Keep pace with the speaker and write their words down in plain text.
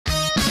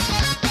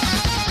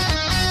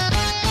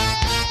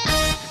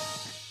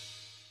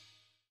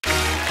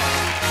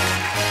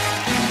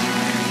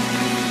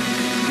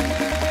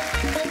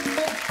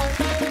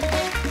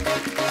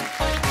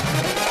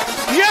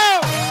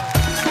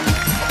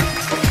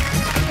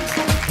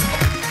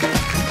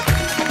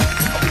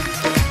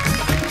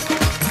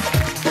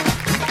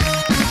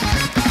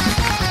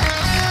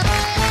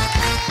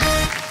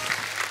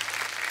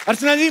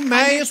अर्चना जी,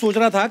 मैं ये सोच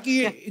रहा था कि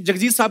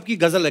जगजीत साहब की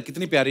गजल है,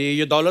 कितनी प्यारी है,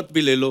 ये दौलत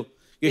भी ले लो,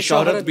 ये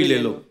शोहरत भी ले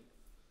लो।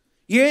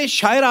 ये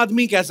शायर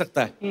आदमी कह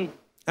सकता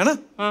है ना?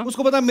 हाँ।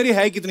 उसको पता मेरी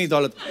है कितनी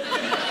दौलत।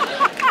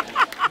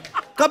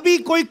 कभी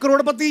कोई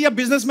करोड़पति या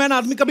बिजनेसमैन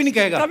आदमी कभी नहीं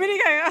कहेगा। कभी नहीं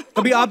कहेगा।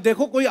 कभी आप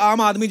देखो कोई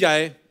आम आदमी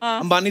जाए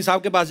अंबानी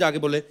साहब के पास जाके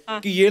बोले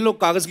कि ये लो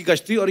कागज की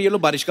कश्ती और ये लो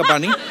बारिश का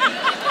पानी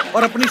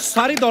और अपनी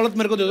सारी दौलत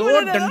मेरे को दे दो। वो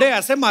डंडे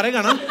ऐसे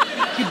मारेगा ना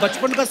कि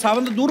बचपन का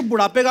सावन तो दूर,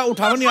 बुढ़ापे का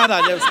उठावन याद आ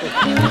जाए उसको।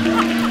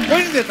 कोई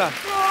नहीं देता।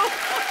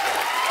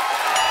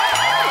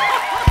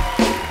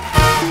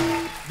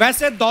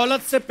 वैसे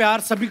दौलत से प्यार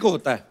सभी को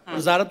होता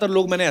है। ज्यादातर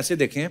लोग मैंने ऐसे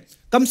देखे हैं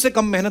कम से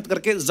कम मेहनत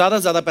करके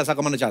ज्यादा पैसा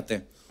कमाना चाहते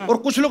हैं। और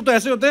कुछ लोग तो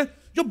ऐसे होते हैं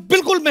जो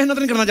बिल्कुल मेहनत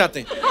नहीं करना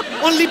चाहते,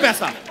 ओनली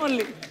पैसा।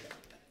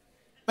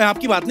 मैं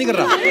आपकी बात नहीं कर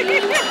रहा।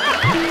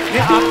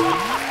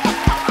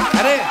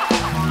 अरे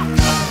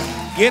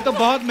ये तो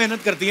बहुत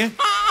मेहनत करती हैं,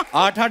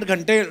 8-8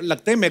 घंटे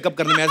लगते हैं मेकअप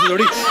करने में, ऐसी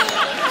थोड़ी।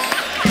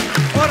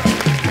 और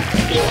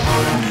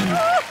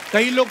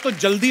कई लोग तो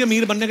जल्दी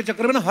अमीर बनने के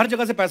चक्कर में ना हर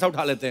जगह से पैसा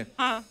उठा लेते हैं।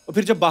 और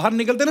फिर जब बाहर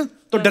निकलते ना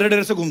तो डरे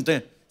डरे से घूमते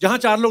हैं। जहां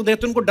 4 लोग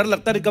देखते हैं उनको डर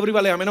लगता है रिकवरी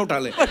वाले हमें ना उठा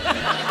ले।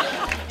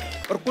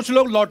 और कुछ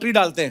लोग लॉटरी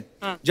डालते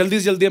हैं जल्दी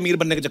से जल्दी अमीर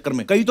बनने के चक्कर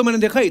में। कई तो मैंने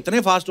देखा इतने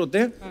फास्ट होते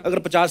हैं, अगर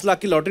 50 लाख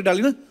की लॉटरी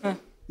डाली ना,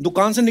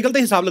 दुकान से निकलते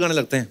हिसाब लगाने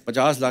लगते हैं।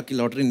 50 लाख की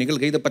लॉटरी निकल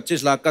गई तो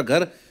 25 लाख का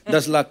घर,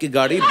 10 लाख की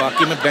गाड़ी,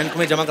 बाकी मैं बैंक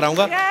में जमा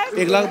कराऊंगा,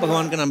 1 लाख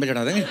भगवान के नाम पे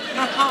चढ़ा देंगे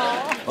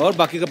और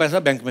बाकी का पैसा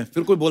बैंक में।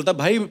 फिर कोई बोलता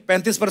भाई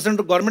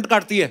 35% गवर्नमेंट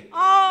काटती है।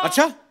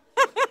 अच्छा,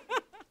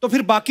 तो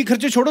फिर बाकी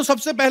खर्चे छोड़ो,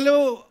 सबसे पहले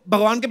वो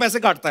भगवान के पैसे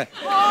काटता है।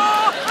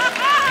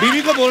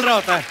 बीवी को बोल रहा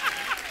होता है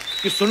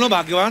कि सुनो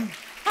भाग्यवान,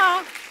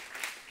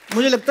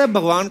 मुझे लगता है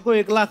भगवान को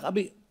 1 लाख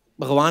अभी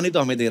भगवान ही तो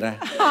हमें दे रहा है,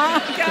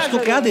 इसको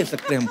क्या दे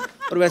सकते हैं हम।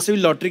 और वैसे भी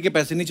लॉटरी के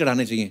पैसे नहीं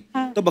चढ़ाने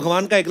चाहिए। तो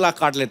भगवान का 1 लाख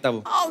काट लेता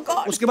वो।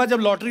 उसके बाद जब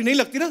लॉटरी नहीं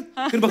लगती ना,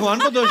 फिर भगवान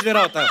को दोष दे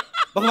रहा होता है,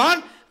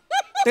 भगवान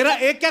तेरा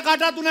 1 क्या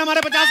काटा तूने,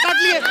 हमारे 50 काट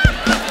लिए।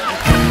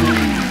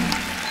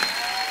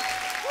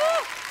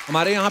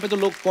 हमारे यहाँ पे तो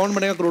लोग कौन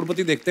बनेगा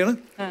करोड़पति देखते हैं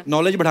ना,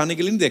 नॉलेज बढ़ाने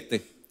के लिए नहीं देखते।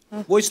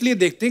 वो इसलिए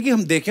देखते हैं कि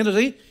हम देखें तो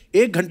सही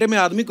 1 घंटे में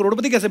आदमी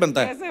करोड़पति कैसे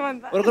बनता है।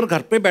 और अगर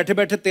घर पे बैठे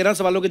बैठे 13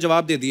 सवालों के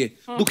जवाब दे दिए,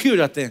 दुखी हो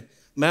जाते हैं।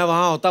 मैं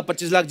वहां होता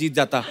 25 लाख जीत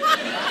जाता।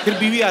 फिर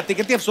बीवी आती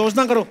कहती अफसोस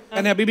ना करो,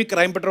 मैंने अभी भी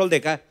क्राइम पेट्रोल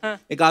देखा है,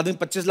 एक आदमी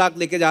 25 लाख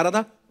लेके जा रहा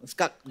था,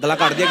 उसका गला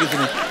काट दिया किसी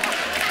ने।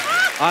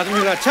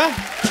 आदमी का अच्छा।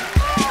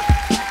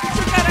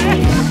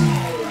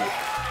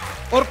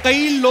 और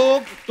कई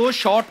लोग तो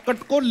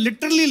शॉर्टकट को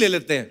लिटरली ले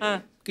लेते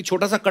हैं कि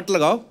छोटा सा कट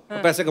लगाओ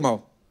और पैसे कमाओ।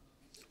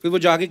 फिर वो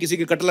जाके किसी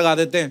के कट लगा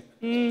देते हैं,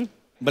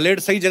 ब्लेड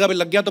सही जगह पे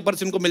लग गया तो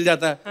पर्स इनको मिल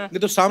जाता है, नहीं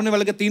तो सामने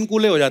वाले के 3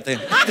 कूले हो जाते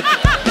हैं।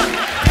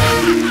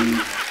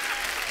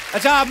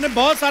 अच्छा, आपने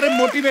बहुत सारे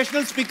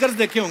मोटिवेशनल स्पीकर्स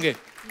देखे होंगे,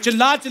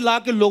 चिल्ला चिल्ला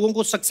के लोगों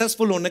को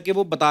सक्सेसफुल होने के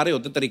वो बता रहे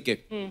होते तरीके।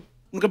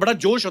 उनका बड़ा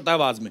जोश होता है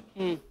आवाज में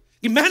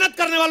कि मेहनत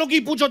करने वालों की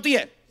पूछ होती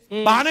है,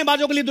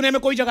 बहानेबाजों के लिए दुनिया में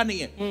कोई जगह नहीं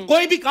है।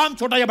 कोई भी काम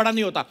छोटा या बड़ा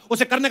नहीं होता,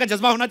 उसे करने का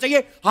जज्बा होना चाहिए।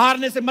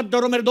 हारने से मत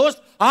डरो मेरे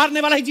दोस्त,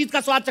 हारने वाला ही जीत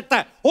का स्वाद चखता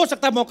है। हो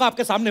सकता है मौका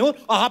आपके सामने हो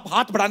और आप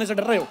हाथ बढ़ाने से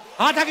डर रहे हो।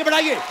 हाथ आगे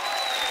बढ़ाइए,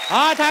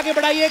 हाथ आगे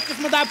बढ़ाइए,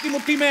 किस्मत आपकी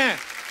मुट्ठी में है,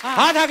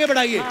 हाथ आगे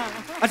बढ़ाइए।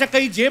 अच्छा,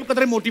 कई जेब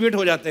कतरे मोटिवेट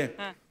हो जाते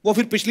हैं, वो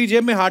फिर पिछली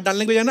जेब में हाथ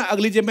डालने के बजाय ना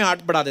अगली जेब में हाथ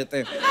बढ़ा देते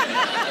हैं,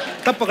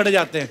 तब पकड़े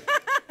जाते हैं।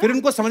 फिर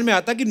उनको समझ में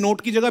आता है कि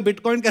नोट की जगह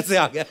बिटकॉइन कैसे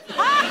आ गया।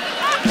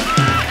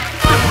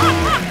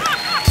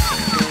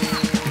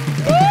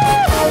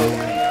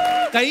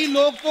 कई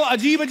लोग तो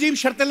अजीब अजीब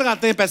शर्तें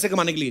लगाते हैं पैसे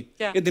कमाने के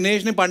लिए। ये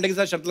दिनेश ने पांडे के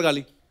साथ शर्त लगा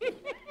ली,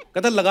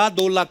 कहता लगा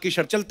 2 लाख की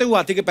शर्त, चलते हुए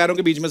हाथी के पैरों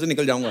के बीच में से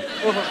निकल जाऊंगा।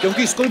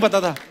 क्योंकि इसको भी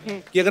पता था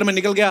कि अगर मैं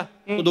निकल गया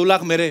तो 2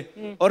 लाख मेरे,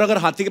 और अगर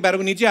हाथी के पैरों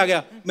के नीचे आ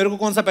गया मेरे को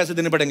कौन सा पैसे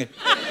देने पड़ेंगे।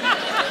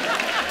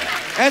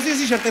 ऐसी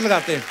ऐसी शर्तें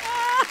लगाते हैं।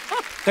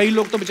 कई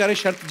लोग तो बेचारे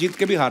शर्त जीत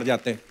के भी हार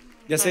जाते हैं।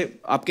 जैसे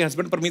आपके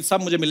हस्बैंड परमीत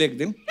साहब मुझे मिले एक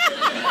दिन,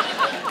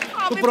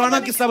 तो पुराना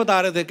किस्सा बता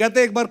रहे थे।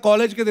 कहते एक बार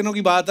कॉलेज के दिनों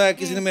की बात है,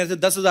 किसी ने मेरे से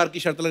 10,000 की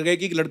शर्त लगाई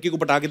कि लड़की को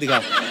पटा के दिखा।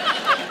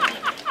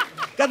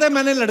 कहते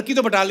मैंने लड़की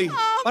तो पटा ली,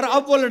 पर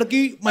अब वो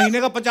लड़की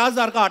महीने का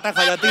 50,000 का आटा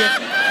खा जाती है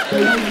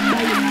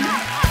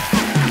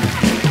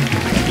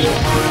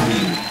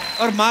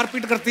और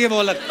मारपीट करती है वो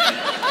अलग।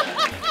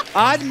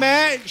 आज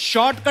मैं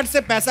शॉर्टकट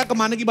से पैसा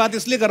कमाने की बात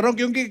इसलिए कर रहा हूं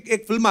क्योंकि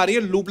एक फिल्म आ रही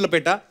है लूप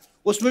लपेटा,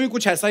 उसमें भी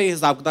कुछ ऐसा ही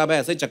हिसाब किताब है,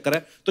 ऐसा ही चक्कर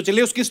है। तो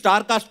चलिए उसकी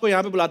स्टार कास्ट को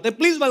यहाँ पे बुलाते हैं।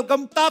 Please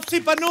welcome Taapsee,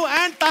 Pannu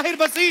and Tahir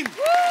बसीन।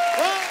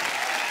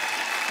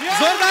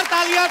 जोरदार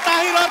तालियां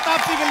ताहिर और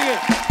तापसी के लिए।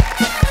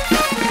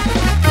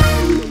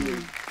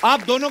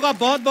 आप दोनों का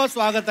बहुत बहुत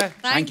स्वागत है।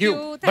 Thank you.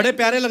 बड़े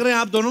प्यारे लग रहे हैं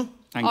आप दोनों,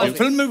 और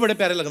फिल्म में भी बड़े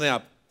प्यारे लग रहे हैं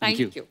आप। Thank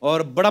you.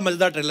 और बड़ा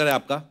मजेदार ट्रेलर है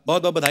आपका,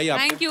 बहुत बहुत बधाई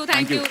आपको। Thank you,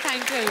 thank you,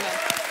 thank you.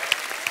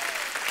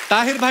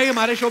 Tahir भाई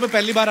हमारे शो पे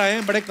पहली बार आए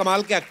हैं, बड़े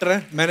कमाल के एक्टर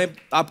हैं। मैंने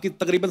आपकी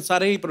तकरीबन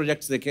सारे ही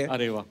प्रोजेक्ट्स देखे हैं।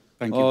 अरे वाह,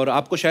 थैंक यू। और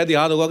आपको शायद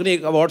याद होगा कि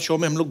एक अवार्ड शो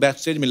में हम लोग बैक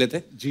स्टेज मिले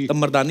थे जी। तब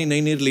मर्दानी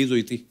नई नई रिलीज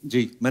हुई थी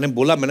जी। मैंने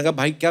बोला, मैंने कहा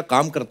भाई क्या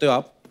काम करते हो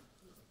आप।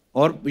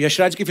 और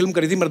यशराज की फिल्म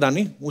करी थी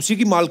मर्दानी, उसी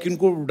की मालकिन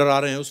को डरा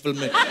रहे हैं उस फिल्म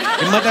में।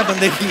 हिम्मत है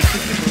बंदे की।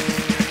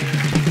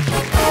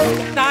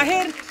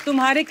 ताहिर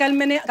तुम्हारे कल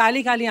मैंने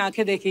काली काली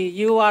आंखें देखी.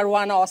 You are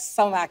one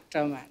awesome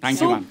actor, man.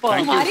 Thank you, man.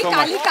 तुम्हारी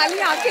काली काली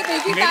आंखें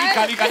देखी. मेरी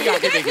काली काली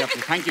आंखें देखी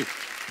आपने. Thank you.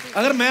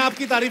 अगर मैं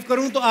आपकी तारीफ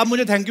करूं तो आप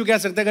मुझे थैंक यू कह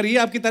सकते हैं. अगर ये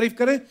आपकी तारीफ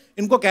करें,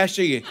 इनको कैश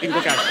चाहिए.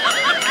 इनको कैश.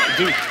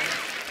 जी.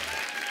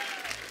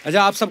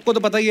 अच्छा, आप सबको तो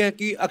पता ही है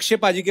कि अक्षय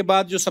पाजी के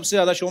बाद जो सबसे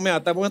ज्यादा शो में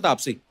आता है वो है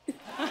तापसी.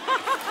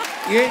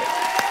 ये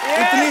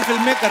इतनी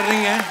फिल्में कर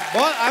रही हैं.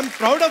 बहुत I am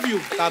proud of you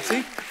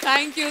Taapsee.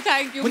 Thank you.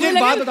 मुझे एक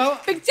बात बताओ.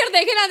 पिक्चर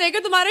देखे ना देखे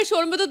तुम्हारे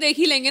शो में तो देख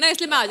ही लेंगे ना,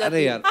 इसलिए मैं आ जाती हूँ.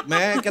 अरे यार,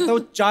 मैं कहता हूँ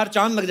 4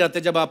 चांद लग जाते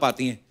हैं जब आप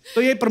आती हैं.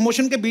 तो ये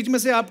प्रमोशन के बीच में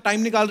से आप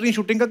टाइम निकाल रही हैं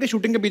शूटिंग का, कि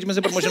शूटिंग के बीच में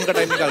से प्रमोशन का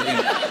टाइम निकाल रही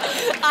हैं?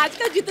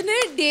 आजकल जितने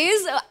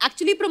डेज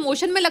एक्चुअली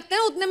प्रमोशन में लगते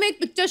हैं उतने में एक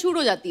पिक्चर शूट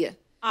हो जाती है.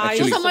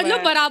 तो समझ लो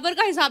बराबर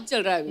का हिसाब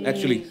चल रहा है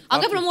एक्चुअली.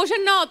 अगर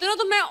प्रमोशन ना होते ना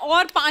तो मैं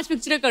और 5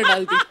 पिक्चरें कर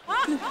डालती.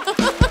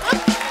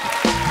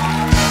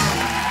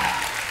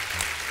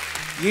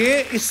 ये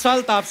इस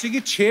साल तापसी की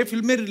 6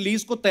 फिल्में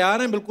रिलीज को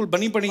तैयार हैं, बिल्कुल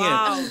बनी पड़ी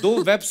हैं. 2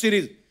 वेब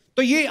सीरीज.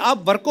 तो ये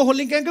आप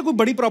वर्कोहोलिक हैं कि कोई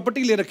बड़ी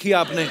प्रॉपर्टी ले रखी है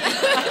आपने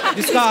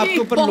जिसका आपके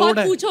ऊपर लोड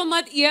है? पूछो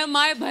मत.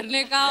 EMI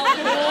भरने का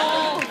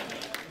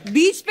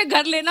बीच पे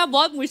घर लेना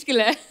बहुत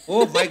मुश्किल है.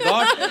 Oh my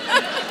God.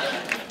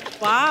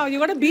 Wow, you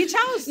got a beach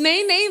house?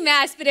 नहीं,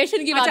 मैं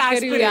एस्पिरेशन की बात कर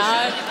रही हूँ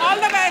यार. All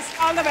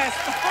the best.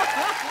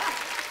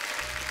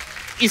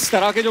 इस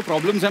तरह के जो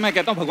प्रॉब्लम्स हैं मैं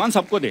कहता हूँ भगवान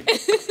सबको दे.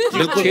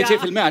 बिल्कुल. 6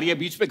 फिल्में आ रही है,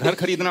 बीच पे घर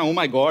खरीदना. Oh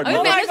my God.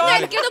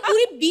 तो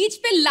पूरी बीच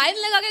पे लाइन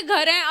लगा के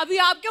घर है. अभी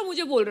आप क्या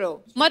मुझे बोल रहे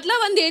हो?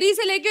 मतलब अंधेरी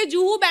से लेके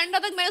जुहू बैंड्रा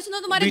तक मैंने सुना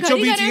तुम्हारे घर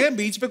ही घर है.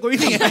 बीच पे कोई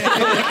नहीं है.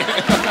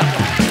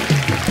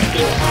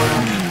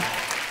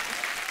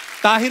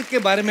 ताहिर के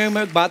बारे में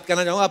मैं बात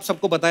कहना चाहूँ. आप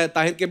सबको पता है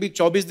ताहिर के भी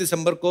 24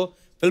 दिसंबर को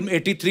फिल्म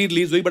 83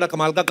 रिलीज हुई. बड़ा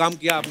कमाल का काम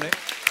किया आपने.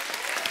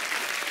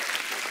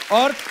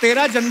 और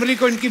 13 जनवरी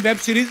को इनकी वेब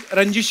सीरीज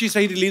रंजिशी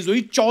सही रिलीज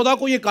हुई. 14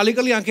 को ये काली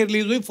काली आंखें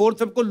रिलीज हुई. 4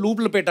 फेब को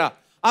लूप लपेटा.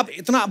 आप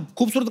इतना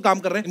खूबसूरत काम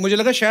कर रहे हैं. मुझे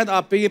लगा शायद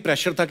आप पे ये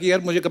प्रेशर था कि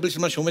यार मुझे कपिल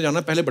शर्मा शो में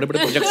जाना, पहले बड़े बड़े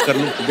प्रोजेक्ट्स कर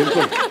लूं.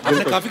 बिल्कुल.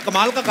 आपने काफी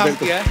कमाल का काम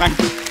किया है.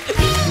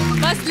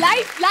 बस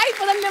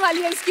लाइफ बदलने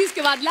वाली है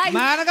इसके बाद.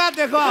 मैंने कहा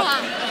देखो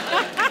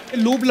आप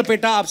लूप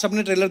लपेटा आप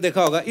सबने ट्रेलर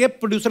देखा होगा. ये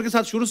प्रोड्यूसर के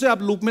साथ शुरू से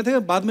आप लूप में थे,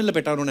 बाद में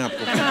लपेटा उन्होंने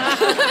आपको?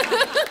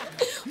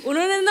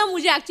 उन्होंने ना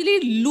मुझे एक्चुअली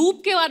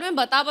लूप के बारे में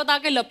बता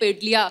के लपेट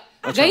लिया.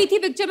 अच्छा। गई थी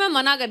पिक्चर में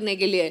मना करने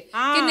के लिए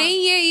कि नहीं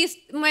ये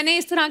मैंने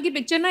इस तरह की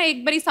पिक्चर ना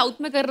एक बारी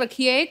साउथ में कर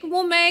रखी है.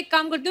 वो मैं एक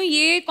काम करती हूँ,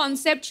 ये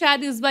कॉन्सेप्ट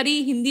शायद इस बारी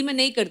हिंदी में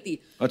नहीं करती.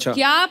 अच्छा.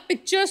 क्या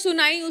पिक्चर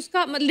सुनाई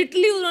उसका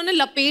लिटरली उन्होंने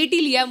लपेट ही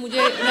लिया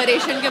मुझे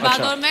नरेशन के बाद.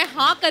 अच्छा. और मैं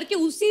हाँ करके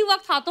उसी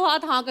वक्त हाथों हाथ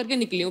हाँ करके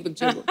निकली हूँ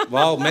पिक्चर को.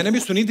 वाह, मैंने भी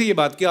सुनी थी ये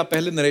बात कि आप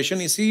पहले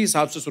नरेशन इसी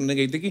हिसाब से सुनने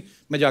गई थी कि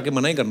मैं जाके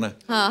मना ही करना है.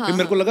 हाँ.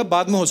 मेरे को लगा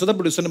बाद में हो सकता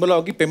प्रोड्यूसर ने बोला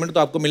होगी पेमेंट तो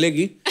आपको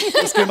मिलेगी,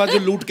 उसके बाद जो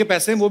लूट के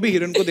पैसे हैं वो भी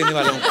हीरोइन को देने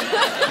वाला हूँ.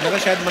 मेरा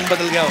शायद मन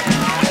बदल गया हो.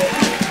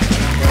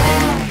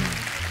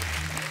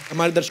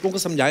 हमारे दर्शकों को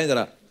समझाएं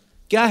जरा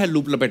क्या है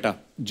लूप लपेटा.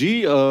 जी,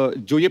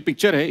 जो ये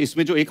पिक्चर है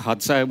इसमें जो एक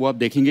हादसा है वो आप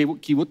देखेंगे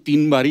कि वो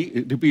 3 बारी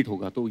रिपीट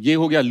होगा. तो ये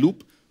हो गया लूप.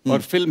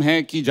 और फिल्म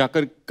है कि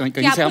जाकर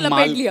कहीं से हम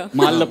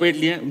माल लपेट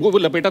लिए. वो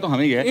लपेटा तो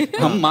हमें है.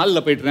 हम माल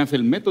लपेट रहे हैं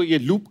फिल्म में, तो ये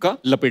लूप का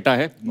लपेटा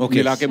है.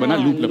 मिला के बना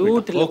लूप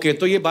लपेटा. ओके,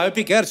 तो ये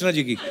बायोपिक है अर्चना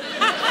जी की.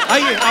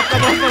 आइए, आपका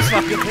बहुत बहुत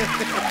स्वागत है.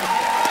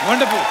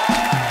 वंडरफुल.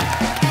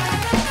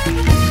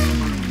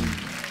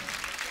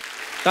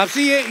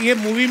 तापसी, ये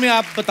मूवी में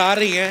आप बता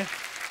रही हैं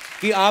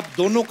कि आप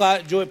दोनों का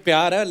जो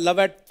प्यार है लव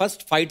एट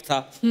फर्स्ट फाइट था.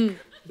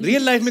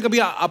 रियल लाइफ में कभी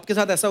आपके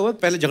साथ ऐसा हुआ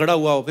पहले झगड़ा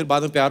हुआ हो फिर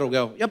बाद में प्यार हो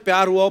गया हो, या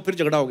प्यार हुआ हो फिर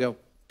झगड़ा हो गया हो?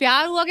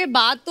 प्यार हुआ के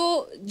बाद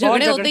तो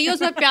झगड़े होते ही,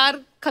 उसमें प्यार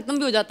खत्म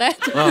भी हो जाता है.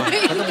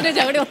 इतने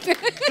झगड़े होते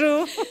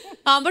हैं.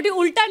 हाँ, बट ये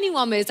उल्टा नहीं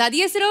हुआ मेरे साथ.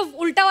 ये सिर्फ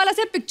उल्टा वाला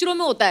सिर्फ पिक्चरों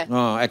में होता है.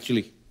 हाँ,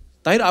 एक्चुअली.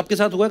 ताहिर, आपके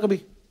साथ हुआ कभी?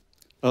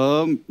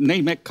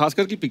 नहीं, मैं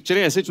खासकर की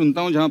पिक्चरें ऐसे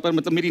चुनता हूँ जहाँ पर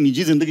मतलब मेरी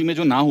निजी जिंदगी में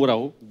जो ना हो रहा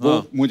हो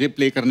वो मुझे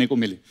प्ले करने को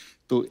मिले.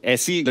 तो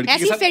ऐसी लड़की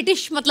के साथ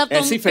फेटिश, मतलब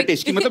ऐसी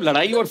फेटिश की मतलब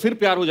लड़ाई और फिर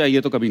प्यार हो जाए,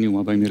 ये तो कभी नहीं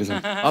हुआ भाई मेरे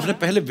साथ. आपने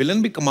पहले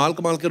विलन भी कमाल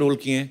के रोल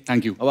किए हैं.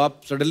 Thank you. अब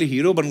आप सडनली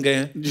हीरो बन गए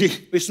हैं जी.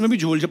 इसमें भी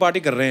झोल झपाटी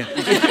कर रहे हैं.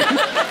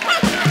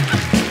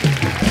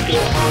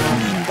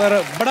 पर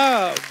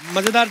बड़ा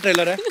मजेदार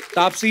ट्रेलर है.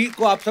 तापसी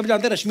को आप सब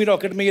जानते हैं, रश्मि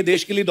रॉकेट में ये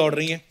देश के लिए दौड़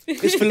रही हैं.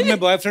 इस फिल्म में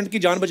बॉयफ्रेंड की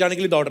जान बचाने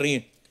के लिए दौड़ रही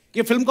हैं.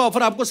 ये फिल्म का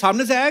ऑफर आपको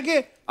सामने से आया कि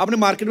आपने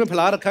मार्केट में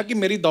फैला रखा कि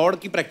मेरी दौड़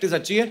की प्रैक्टिस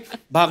अच्छी है,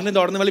 भागने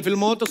दौड़ने वाली फिल्म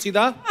हो तो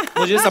सीधा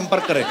मुझे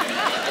संपर्क करें?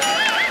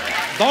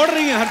 दौड़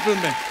रही है हर फिल्म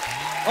में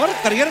और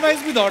करियर वाइज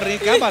भी दौड़ रही है.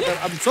 क्या बात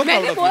है.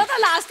 मैंने बोला था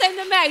लास्ट टाइम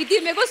जब मैं आई थी,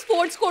 मेरे को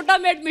स्पोर्ट्स कोटा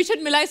में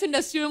एडमिशन मिला इस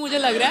इंडस्ट्री में, मुझे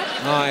लग रहा है.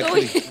 हाँ,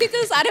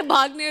 तो सारे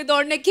भागने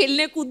दौड़ने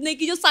खेलने कूदने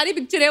की जो सारी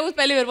पिक्चर है वो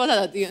पहले मेरे पास आ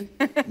जाती है.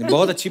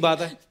 बहुत अच्छी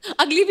बात है.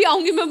 अगली भी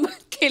आऊंगी मैं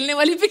खेलने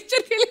वाली पिक्चर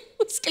के लिए,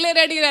 उसके लिए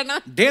रेडी रहना.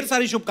 ढेर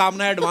सारी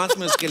शुभकामनाएं एडवांस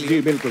में उसके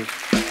लिए. बिल्कुल.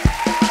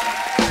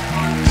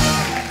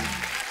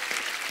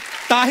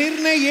 ताहिर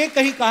ने ये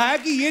कहीं कहा है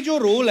कि ये जो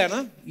रोल है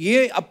ना,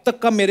 ये अब तक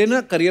का मेरे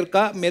ना करियर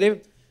का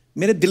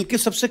मेरे दिल के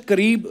सबसे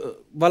करीब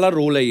वाला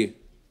रोल है. ये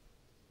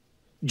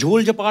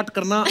झोल झपाट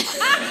करना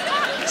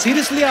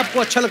सीरियसली आपको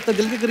अच्छा लगता है,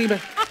 दिल के करीब है?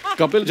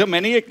 कपिल, जब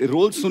मैंने ये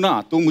रोल सुना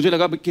तो मुझे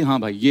लगा कि हाँ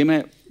भाई ये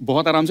मैं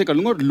बहुत आराम से कर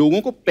लूंगा और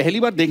लोगों को पहली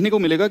बार देखने को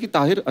मिलेगा कि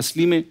ताहिर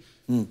असली में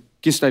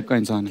किस टाइप का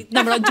इंसान है?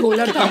 इतना बड़ा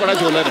झोलर था। बड़ा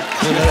झोलर है।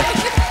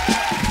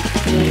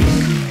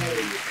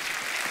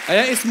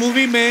 अरे इस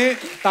मूवी में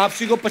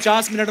तापसी को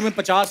 50 मिनट में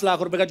 50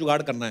 लाख रुपए का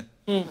जुगाड़ करना है।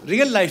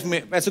 रियल लाइफ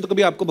में वैसे तो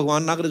कभी आपको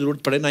भगवान ना करे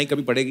जरूरत पड़े, ना ही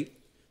कभी पड़ेगी,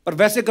 पर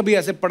वैसे कभी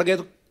ऐसे पड़ गए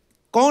तो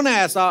कौन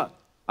है ऐसा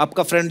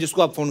आपका फ्रेंड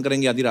जिसको आप फोन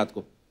करेंगे आधी रात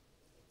को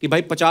कि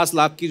भाई 50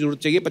 लाख की जरूरत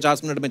चाहिए,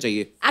 50 मिनट में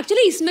चाहिए?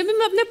 एक्चुअली इसमें भी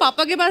मैं अपने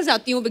पापा के पास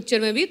जाती हूँ पिक्चर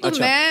में भी, तो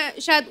अच्छा।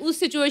 मैं शायद उस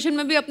सिचुएशन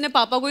में भी अपने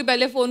पापा को ही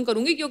पहले फोन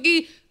करूंगी,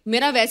 क्योंकि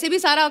मेरा वैसे भी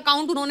सारा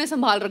अकाउंट उन्होंने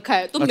संभाल रखा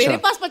है, तो अच्छा। मेरे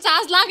पास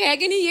 50 लाख है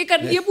कि नहीं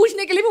ये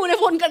पूछने के लिए भी उन्हें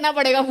फोन करना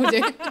पड़ेगा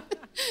मुझे।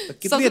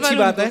 कितनी अच्छी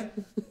बात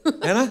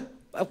है ना?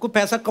 आपको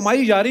पैसा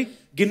कमाई जा रही,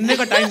 गिनने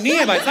का टाइम नहीं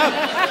है भाई साहब।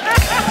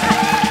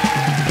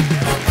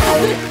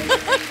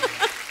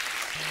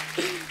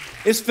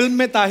 इस फिल्म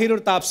में ताहिर और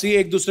तापसी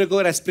एक दूसरे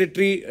को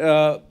रेस्पिरेटरी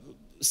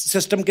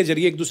सिस्टम के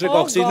जरिए एक दूसरे को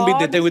ऑक्सीजन भी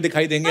देते हुए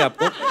दिखाई देंगे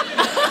आपको।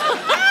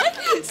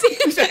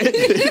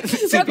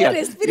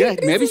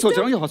 मैं भी सोच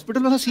रहा हूँ ये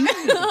हॉस्पिटल वाला सीन।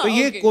 तो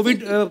ये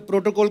कोविड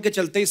प्रोटोकॉल के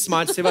चलते इस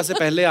समाज सेवा से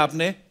पहले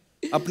आपने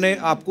अपने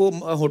आपको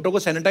होठों को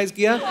सैनिटाइज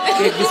किया,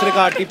 एक दूसरे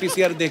का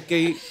आरटीपीसीआर देख के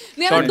ही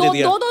शॉट दे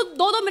दिया?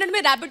 दो मिनट में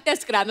रैपिड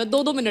टेस्ट कराया मैं,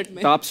 दो मिनट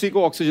में। तापसी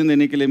को ऑक्सीजन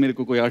देने के लिए मेरे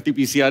को कोई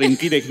आरटीपीसीआर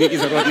इनकी देखने की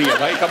जरूरत नहीं है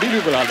भाई, कभी भी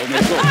बुला लो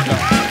मेरे को।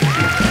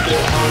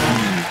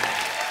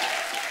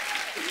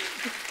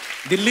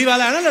 दिल्ली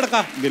वाला है ना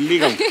लड़का, दिल्ली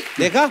का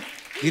देखा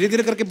धीरे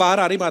धीरे करके बाहर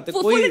आ रही बातें।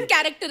 फुल इन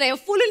कैरेक्टर है,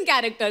 फुल इन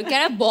कैरेक्टर। कह रहा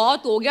है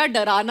बहुत हो गया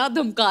डराना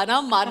धमकाना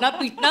मारना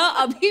पीटना,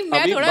 अभी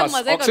मैं थोड़ा मजे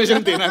करूंगा।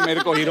 ऑक्सीजन देना है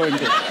मेरे को हीरोइन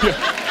को।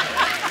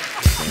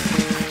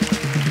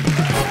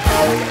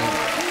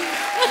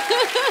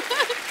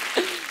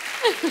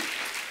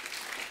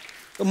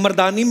 तो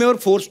मर्दानी में और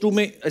फोर्स 2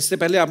 में इससे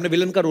पहले आपने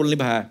विलन का रोल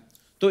निभाया है,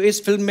 तो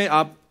इस फिल्म में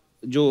आप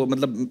जो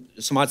मतलब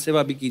समाज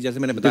सेवा भी की जैसे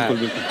मैंने बताया,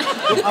 बिल्कुल।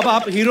 तो अब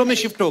आप हीरो में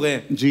शिफ्ट हो गए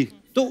हैं जी।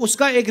 तो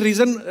उसका एक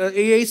रीजन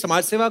यही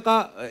समाज सेवा का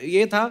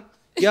ये था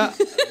या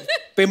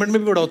पेमेंट में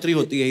भी बढ़ोतरी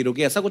होती है हीरो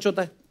की, ऐसा कुछ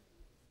होता है?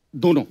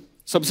 दोनों।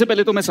 सबसे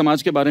पहले तो मैं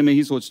समाज के बारे में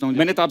ही सोचता हूँ।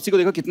 मैंने तापसी को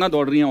देखा कितना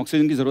दौड़ रही है,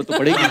 ऑक्सीजन की जरूरत तो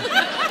पड़ेगी,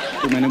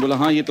 तो मैंने बोला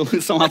हाँ ये तो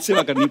समाज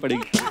सेवा करनी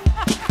पड़ेगी।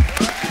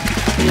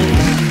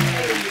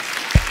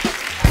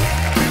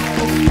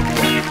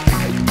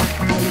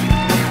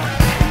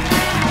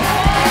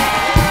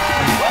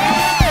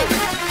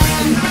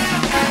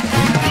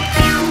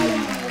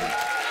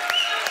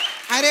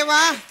 अरे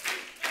वाह,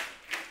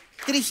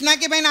 कृष्णा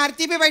के बहन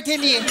आरती पे बैठे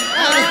लिए।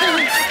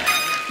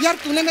 यार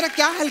तूने मेरा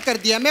क्या हल कर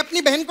दिया, मैं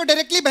अपनी बहन को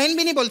डायरेक्टली बहन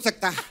भी नहीं बोल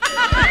सकता।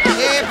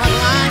 हे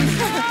भगवान।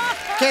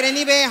 खैर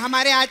एनीवे,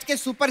 हमारे आज के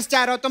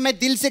सुपरस्टार हो तो मैं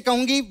दिल से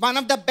कहूंगी one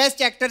of the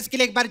best actors के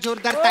लिए एक बार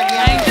जोरदार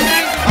तालियां।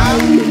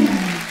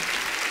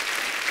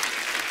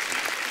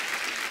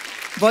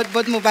 बहुत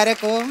बहुत मुबारक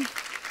हो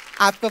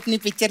आपको अपनी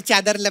पिक्चर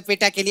चादर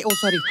लपेटा के लिए, ओ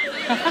सॉरी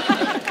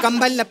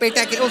कंबल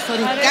लपेटा के, ओ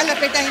सॉरी क्या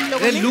लपेटा इन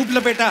लोगों ने? लूप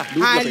लपेटा।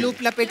 हाँ लूप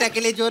लपेटा के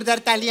लिए जोरदार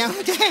तालियां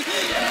हो जाए।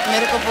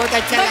 मेरे को बहुत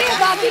अच्छा लगा।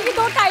 बाकी की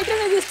 2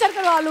 टाइटल रजिस्टर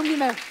करवा लूंगी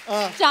मैं,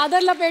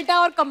 चादर लपेटा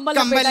और कंबल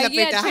लपेटा,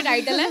 ये अच्छे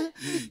टाइटल है।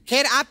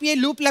 खैर आप ये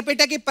लूप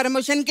लपेटा के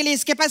प्रमोशन के लिए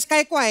इसके पास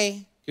काहे को आए?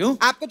 क्यों?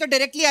 आपको तो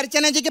डायरेक्टली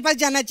अर्चना जी के पास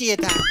जाना चाहिए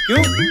था।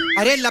 क्यों?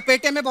 अरे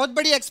लपेटे में बहुत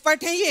बड़ी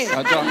एक्सपर्ट है ये।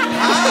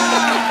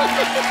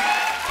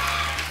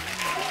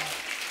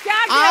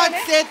 आज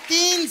से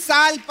 3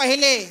 साल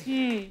पहले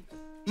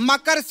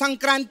मकर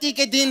संक्रांति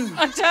के दिन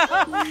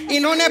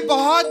इन्होंने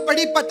बहुत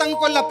बड़ी पतंग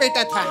को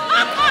लपेटा था।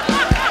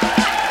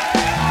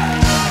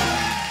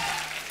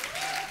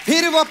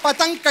 फिर वो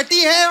पतंग कटी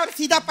है और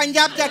सीधा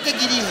पंजाब जाके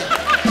गिरी है।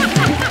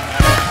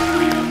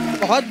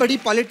 बहुत बड़ी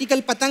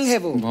पॉलिटिकल पतंग है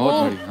वो। बहुत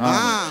बड़ी।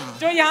 हाँ।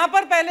 जो यहाँ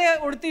पर पहले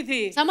उड़ती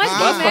थी। समझ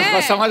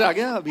बस समझ आ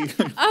गया अभी।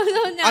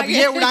 अब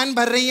ये उड़ान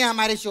भर रही है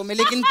हमारे शो में,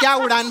 लेकिन क्या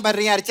उड़ान भर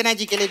रही है, अर्चना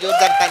जी के लिए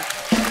जोरदार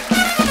ताली।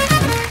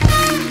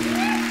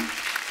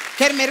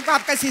 खैर मेरे को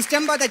आपका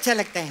सिस्टम बहुत अच्छा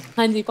लगता है।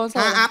 हाँ जी, कौन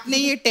सा? हाँ, आपने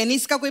ये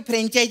टेनिस का कोई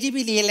फ्रेंचाइजी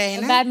भी लिया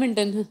है ना?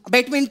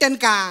 बैडमिंटन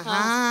का।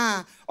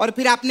 हाँ। और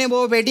फिर आपने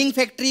वो वेडिंग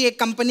फैक्ट्री एक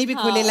कंपनी भी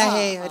खोलेला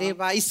है। अरे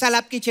वाह, इस साल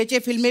आपकी 6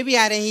 फिल्में भी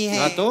आ रही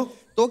हैं।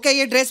 तो क्या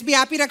ये ड्रेस भी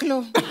आप ही रख लो?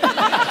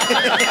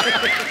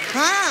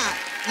 हाँ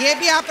ये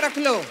भी आप रख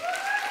लो।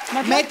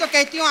 मैं तो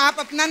कहती हूँ आप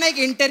अपना ना एक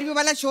इंटरव्यू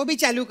वाला शो भी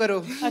चालू करो।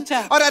 अच्छा।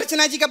 और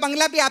अर्चना जी का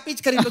बंगला भी आप ही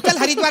खरीद लो। चल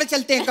हरिद्वार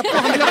चलते हैं, कब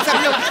हम लोग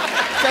सब लोग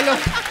चलो।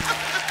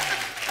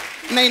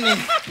 नहीं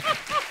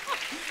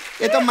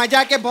ये तो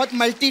मजाक है, बहुत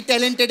मल्टी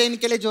टैलेंटेड है,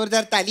 इनके लिए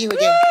जोरदार ताली हो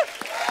जाए।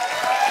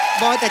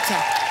 बहुत अच्छा।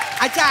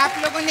 अच्छा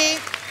आप लोगों ने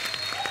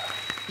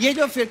ये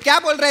जो फिर क्या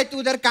बोल रहा है तू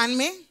उधर कान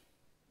में?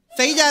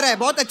 सही जा रहा है,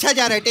 बहुत अच्छा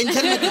जा रहा है,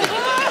 टेंशन मत ले।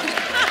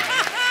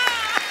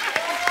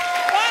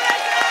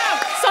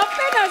 सब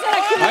पे नजर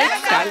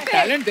रखिए।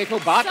 टैलेंट देखो,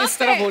 बात इस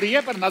तरफ हो रही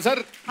है पर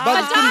नजर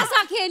 50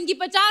 आंखें इनकी,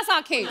 50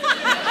 आंखें।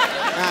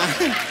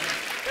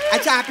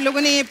 अच्छा आप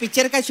लोगों ने ये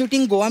पिक्चर का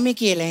शूटिंग गोवा में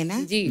किया है ना?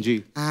 जी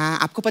जी। हाँ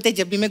आपको पता है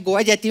जब भी मैं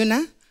गोवा जाती हूँ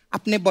ना,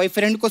 अपने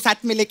बॉयफ्रेंड को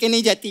साथ में लेके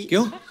नहीं जाती।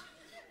 क्यों?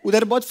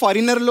 उधर बहुत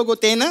फॉरेनर लोग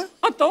होते हैं ना,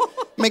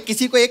 तो मैं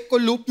किसी को एक को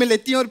लूप में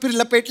लेती हूँ और फिर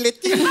लपेट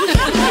लेती हूँ।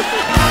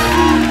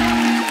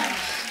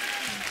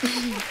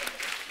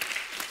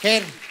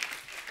 खैर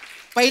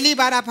पहली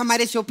बार आप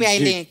हमारे शो पे आए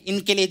हैं,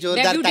 इनके लिए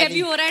जोरदार ताली।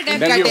 डेब्यू हो रहा है,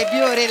 इनका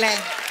डेब्यू हो रहा है।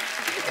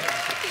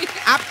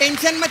 आप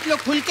टेंशन मत लो,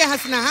 खुल के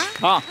हंसना।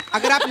 हाँ,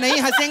 अगर आप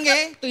नहीं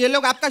हंसेंगे तो ये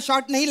लोग आपका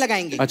शॉट नहीं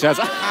लगाएंगे। अच्छा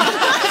ऐसा?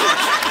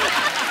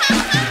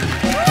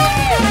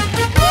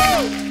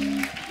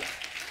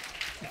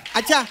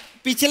 अच्छा,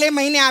 पिछले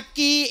महीने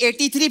आपकी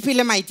 83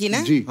 फिल्म आई थी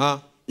ना? जी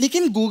हाँ।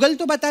 लेकिन गूगल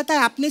तो बताता है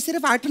आपने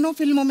सिर्फ 8-9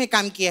 फिल्मों में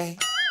काम किया है।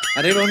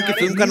 अरे वो उनकी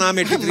फिल्म का नाम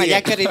 83 है।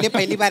 मजाक कर रही थी,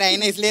 पहली बार आए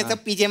ना इसलिए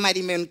सब पीजे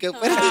मारी मैं उनके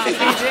ऊपर।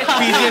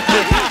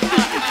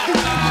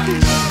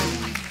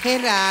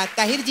 फिर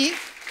ताहिर जी,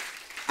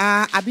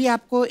 अभी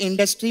आपको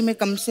इंडस्ट्री में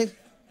कम से,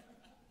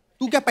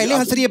 तू क्या पहले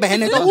हंस रही है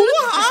बहन है तो?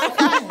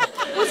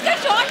 उसका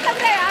शॉट लग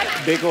रहा है यार।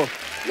 देखो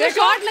ये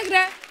शॉट लग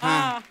रहा है।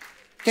 हाँ।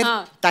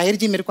 ताहिर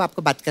जी, मेरे को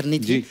आपको बात करनी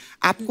थी।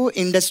 आपको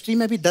इंडस्ट्री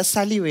में अभी 10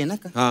 साल ही हुए ना?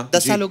 हाँ,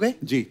 10 साल हो गए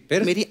जी।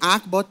 फिर मेरी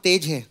आंख बहुत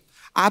तेज है,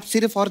 आप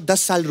सिर्फ और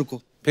 10 साल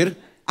रुको, फिर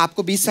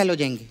आपको 20 साल हो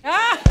जाएंगे।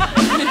 आप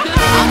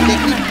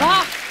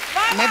देखना,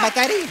 मैं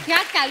बता रही हूँ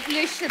क्या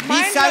कैलकुलेशन।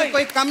 20 साल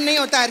कोई कम नहीं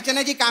होता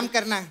अर्चना जी, काम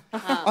करना है।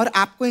 और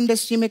आपको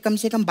इंडस्ट्री में कम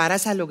से कम 12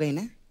 साल हो गए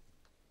ना?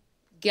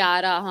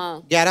 11,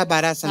 हाँ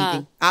 11-12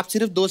 समथिंग। आप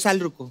सिर्फ 2 साल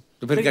रुको,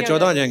 तो फिर क्या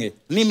 14 हो जाएंगे?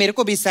 नहीं, मेरे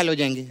को 20 साल हो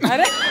जाएंगे।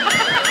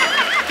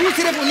 तू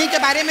सिर्फ उन्हीं के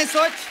बारे में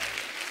सोच।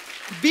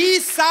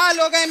 20 साल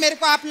हो गए मेरे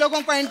को आप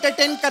लोगों को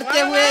एंटरटेन करते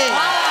हुए।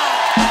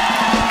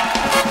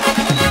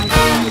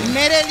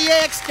 मेरे लिए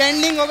एक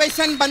स्टैंडिंग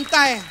ओवेशन बनता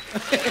है,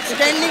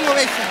 स्टैंडिंग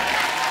ओवेशन।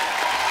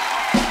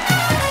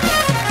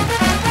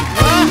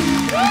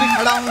 मैं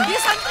खड़ा हूँ, ये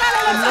संतरा ले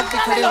लो, तुम लोग भी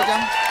खड़े हो जाओ।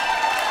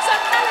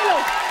 संतरा ले लो,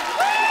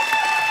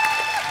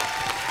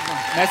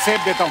 मैं सेब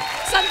देता हूँ।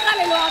 संतरा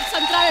ले लो आप,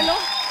 संतरा ले लो।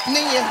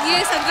 नहीं, ये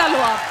संतरा लो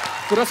आप,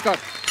 पुरस्कार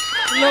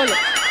लो लो।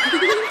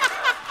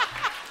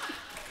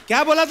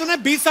 क्या बोला तूने?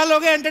 20 साल हो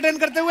गए एंटरटेन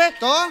करते हुए?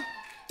 तो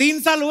 3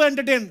 साल हुए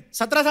एंटरटेन,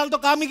 17 साल तो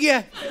काम ही किया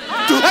है।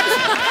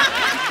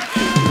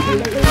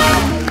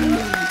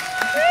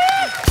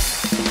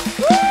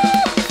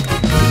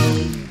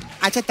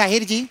 अच्छा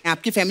ताहिर जी,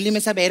 आपकी फैमिली में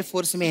सब एयर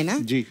फोर्स में है ना?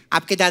 जी।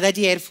 आपके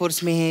दादाजी एयर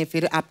फोर्स में हैं,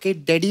 फिर आपके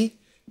डैडी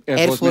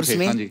एयर फोर्स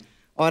में, हाँ जी।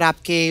 और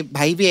आपके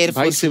भाई भी एयर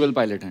भाई फोर्स सिविल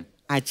पायलट हैं।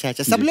 अच्छा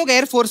अच्छा, सब लोग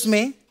एयर फोर्स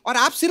में, और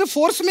आप सिर्फ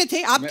फोर्स में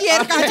थे। आपकी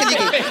एयर कहाँ चली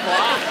गई?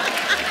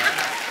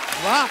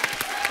 वाह,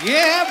 ये है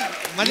ये है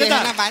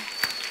मजेदार ना बात।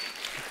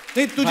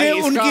 नहीं, तुझे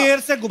उनकी एयर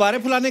से गुब्बारे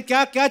फुलाने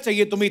क्या क्या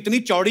चाहिए तुम्हें? इतनी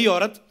चौड़ी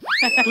औरत,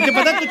 तुझे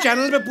पता है तू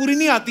चैनल पे पूरी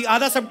नहीं आती,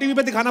 आधा सब टीवी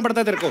पे दिखाना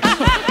पड़ता है तेरे को।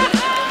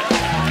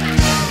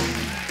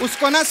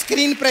 उसको ना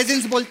स्क्रीन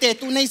प्रेजेंस बोलते हैं,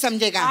 तू नहीं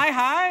समझेगा।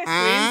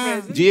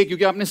 जी,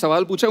 क्योंकि आपने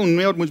सवाल पूछा,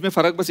 उनमें और मुझ में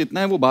फर्क बस इतना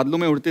है, वो बादलों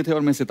में उड़ते थे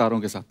और मैं सितारों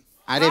के साथ।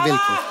 अरे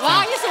बिल्कुल,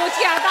 वाह, ये सोच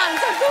के आता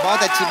आंसर तो।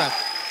 बहुत अच्छी बात।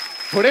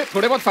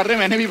 थोड़े बहुत फर्रे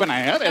मैंने भी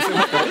बनाए यार, ऐसे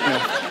मत करो।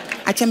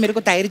 अच्छा मेरे को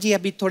ताहिर जी,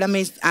 अभी थोड़ा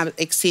मैं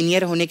एक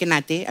सीनियर होने के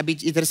नाते, अभी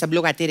इधर सब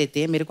लोग आते रहते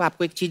हैं, मेरे को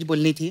आपको एक चीज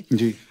बोलनी थी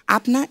जी।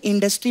 आप ना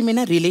इंडस्ट्री में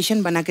ना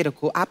रिलेशन बना के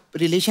रखो, आप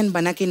रिलेशन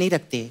बना के नहीं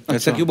रखते।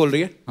 ऐसा क्यों बोल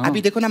रही है?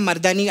 अभी देखो ना,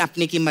 मर्दानी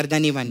आपने की,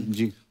 मर्दानी 1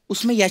 जी,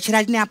 उसमें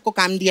यशराज ने आपको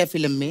काम दिया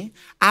फिल्म में,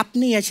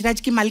 आपने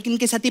यशराज की मालकिन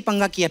के साथ ही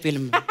पंगा किया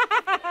फिल्म में।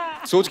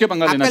 सोच के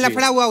पंगा लेना आपका चाहिए।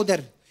 लफड़ा हुआ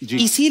उधर, जी।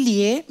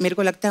 इसीलिए मेरे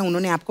को लगता है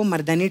उन्होंने आपको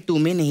मर्दानी 2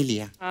 में नहीं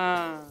लिया।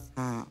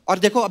 हाँ, और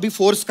देखो अभी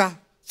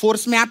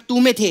फोर्स में आप 2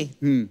 में थे,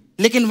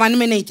 लेकिन 1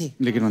 में नहीं थे।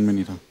 लेकिन 1 में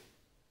नहीं था।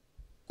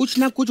 कुछ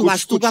ना कुछ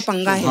वास्तु का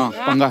पंगा है। हाँ,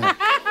 पंगा है।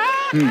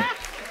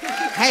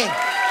 है।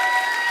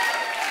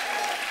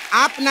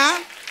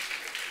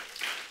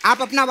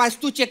 आप अपना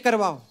वास्तु चेक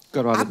करवाओ।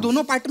 आप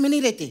दोनों पार्ट में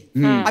नहीं रहते।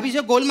 अभी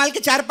जो गोलमाल के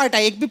 4 पार्ट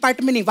है, एक भी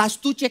पार्ट में नहीं,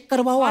 वास्तु चेक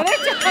करवाओ आप।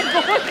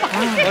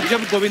 और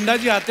जब गोविंदा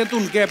जी आते हैं तो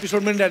उनके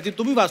एपिसोड में नहीं रहती,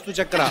 तू भी वास्तु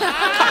चेक करा।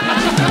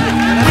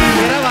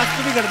 मेरा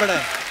वास्तु भी गड़बड़ा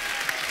है।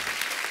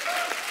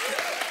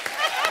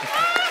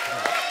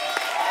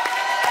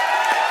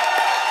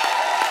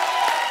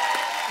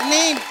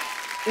 नहीं,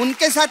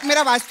 उनके साथ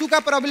मेरा वास्तु का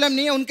प्रॉब्लम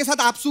नहीं है, उनके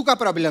साथ आपसू का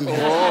प्रॉब्लम है।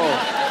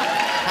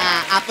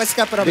 हाँ, आपस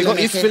का प्रॉब्लम देखो,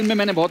 है। इस फिल्म में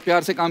मैंने बहुत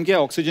प्यार से काम किया,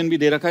 ऑक्सीजन भी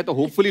दे रखा है, तो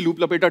होपफुली लूप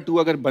लपेटा 2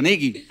 अगर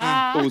बनेगी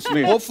तो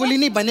उसमें होपफुली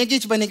नहीं बनेगी,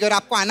 और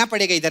आपको आना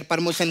पड़ेगा इधर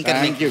प्रमोशन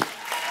करने। Thank you.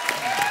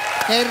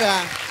 फिर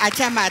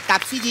अच्छा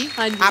तापसी जी,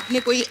 आपने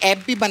कोई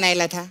ऐप भी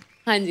बनाया था?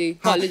 हाँ जी,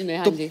 कॉलेज में।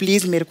 हाँ तो जी,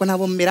 प्लीज मेरे को ना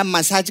वो मेरा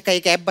मसाज का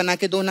एक ऐप बना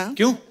के दो ना।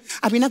 क्यों?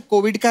 अभी ना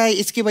कोविड का,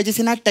 इसकी वजह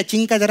से ना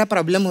टचिंग का जरा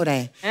प्रॉब्लम हो रहा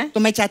है, तो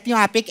मैं चाहती हूँ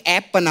आप एक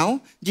ऐप बनाओ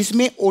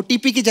जिसमें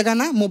OTP की जगह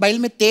ना मोबाइल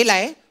में तेल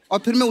आए, और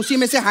फिर मैं उसी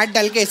में से हाथ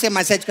डाल के ऐसे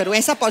मसाज करूँ।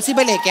 ऐसा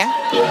पॉसिबल है क्या?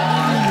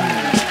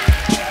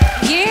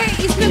 ये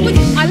इसमें कुछ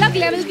अलग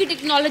लेवल की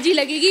टेक्नोलॉजी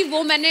लगेगी,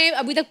 वो मैंने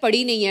अभी तक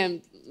पढ़ी नहीं है।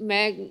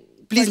 मैं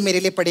प्लीज मेरे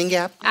लिए पढ़ेंगे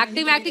आप?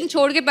 एक्टिंग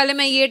छोड़ के पहले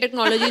मैं ये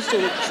टेक्नोलॉजी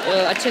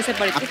अच्छे से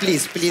पढ़ती।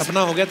 प्लीज।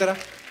 सपना हो गया तेरा?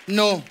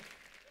 No,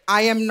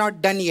 I am not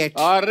done yet.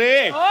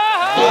 अरे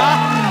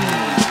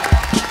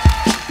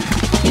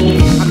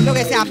हम लोग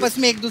ऐसे आपस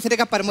में एक दूसरे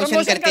का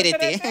प्रमोशन करते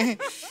रहते हैं।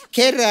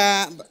 खैर,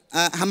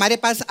 हमारे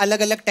पास अलग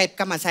अलग टाइप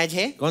का मसाज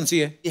है। कौन सी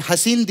है?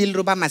 हसीन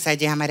दिलरुबा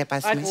मसाज है हमारे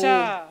पास में।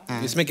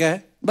 अच्छा, इसमें क्या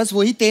है? बस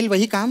वही तेल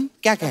वही काम,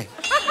 क्या है?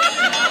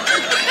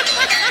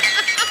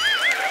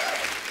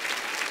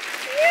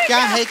 क्या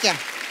है क्या?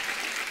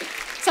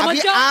 अभी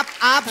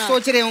आप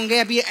सोच रहे होंगे,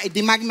 अभी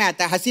दिमाग में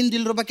आता है हसीन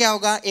दिलरुबा क्या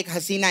होगा, एक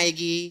हसीन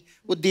आएगी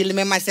वो दिल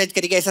में मसाज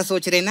करेगी, ऐसा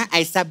सोच रहे ना?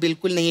 ऐसा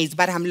बिल्कुल नहीं है। इस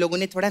बार हम लोगों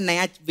ने थोड़ा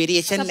नया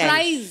वेरिएशन लाया।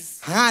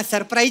 हाँ,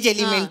 सरप्राइज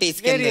एलिमेंट है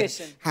इसके अंदर।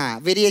 हाँ,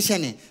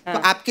 वेरिएशन है। तो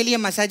आपके लिए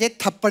मसाज है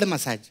थप्पड़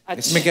मसाज।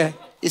 इसमें क्या है?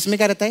 इसमें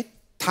क्या रहता है,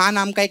 था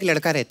नाम का एक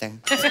लड़का रहता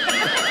है,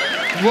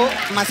 वो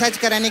मसाज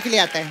कराने के लिए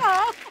आता है।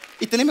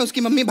 इतने में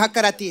उसकी मम्मी भाग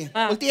कर आती है,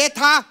 बोलती है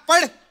था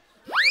पढ़,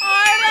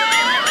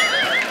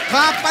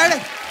 था पढ़।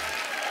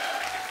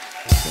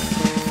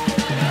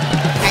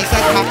 ऐसा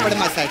थापड़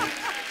मसाज।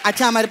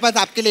 अच्छा, हमारे पास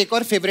आपके लिए एक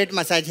और फेवरेट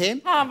मसाज है।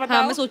 हाँ,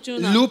 मैं सोचूं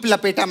ना। लूप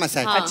लपेटा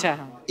मसाज।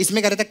 अच्छा।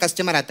 इसमें क्या रहता है,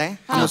 कस्टमर आता है,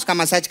 हम उसका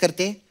मसाज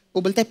करते हैं,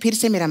 वो बोलता है फिर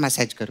से मेरा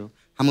मसाज करो,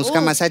 हम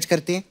उसका मसाज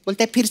करते हैं,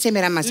 बोलता है फिर से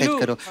मेरा मसाज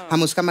करो,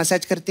 हम उसका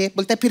मसाज करते हैं,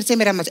 बोलता है फिर से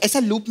मेरा मसाज। ऐसा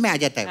लूप में आ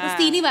जाता है।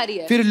 तीन ही बारी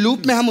है। फिर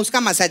लूप में हम उसका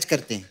मसाज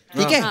करते हैं,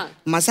 ठीक है?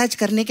 मसाज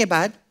करने के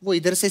बाद वो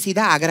इधर से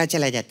सीधा आगरा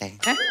चला जाता है,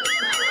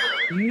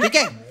 ठीक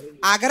है?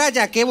 आगरा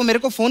जाके वो मेरे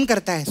को फोन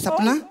करता है,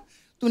 सपना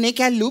तूने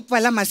क्या लूप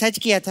वाला मसाज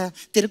किया था,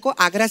 तेरे को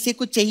आगरा से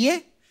कुछ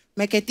चाहिए?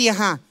 मैं कहती है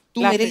हाँ,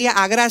 तू मेरे लिए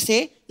आगरा से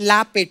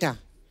लापेटा।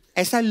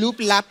 ऐसा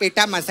लूप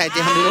लापेटा मसाज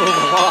है हम लोग।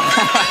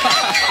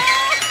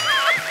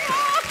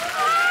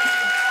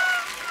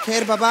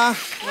 खैर बाबा,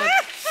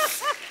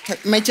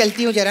 मैं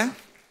चलती हूँ जरा,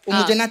 वो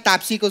मुझे ना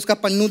तापसी को उसका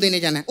पन्नू देने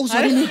जाना है। ओह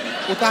सॉरी, नहीं,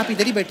 वो तो आप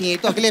इधर ही बैठी हैं,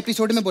 तो अगले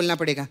एपिसोड में बोलना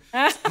पड़ेगा।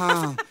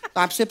 हाँ,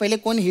 तो आपसे पहले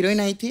कौन हीरोइन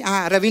आई थी?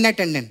 हाँ, रवीना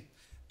टंडन।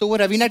 तो वो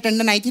रवीना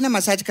टंडन आई थी ना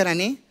मसाज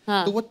कराने,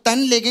 तो वो तन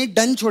ले गई,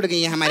 डन छोड़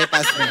गई है हमारे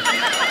पास में।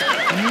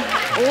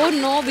 ओह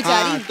नो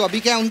बेचारी। हाँ, तो अभी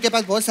क्या उनके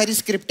पास बहुत सारी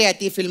स्क्रिप्टें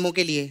आती है फिल्मों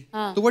के लिए,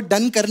 तो वो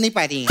डन कर नहीं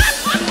पा रही हैं।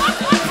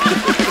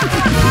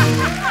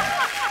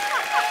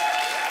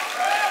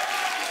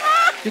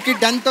 क्योंकि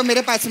डन तो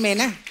मेरे पास में है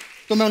ना,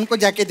 तो मैं उनको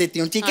जाके देती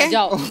हूँ, ठीक है?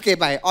 Okay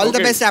bye, all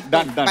the best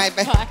आपको, बाय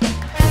बाय।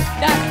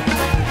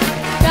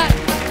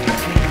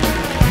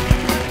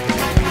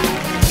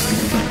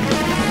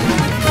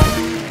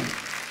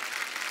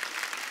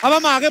 अब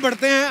हम आगे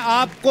बढ़ते हैं,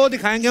 आपको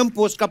दिखाएंगे हम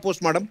पोस्ट का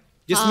पोस्टमार्टम,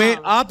 जिसमें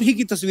आप ही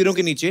की तस्वीरों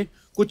के नीचे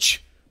कुछ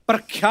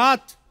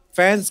प्रख्यात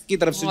फैंस की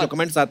तरफ से जो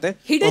कमेंट्स आते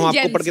हैं हम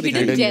आपको पढ़ के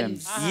दिखाएंगे।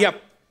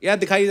 यप, यार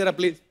दिखाइए जरा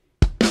प्लीज।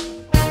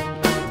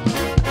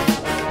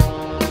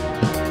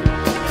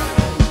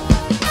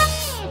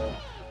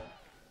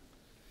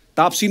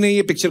 तापसी ने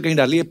ये पिक्चर कहीं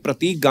डाली है,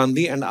 प्रतीक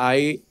Gandhi and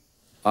I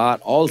R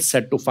all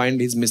set to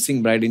find his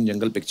missing bride in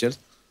jungle pictures.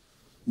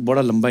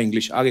 बड़ा लंबा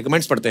इंग्लिश, आगे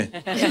कमेंट्स पढ़ते हैं।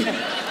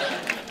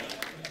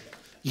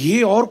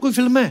 ये और कोई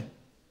फिल्म है?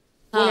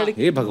 हाँ।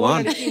 हे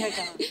भगवान,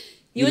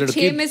 ये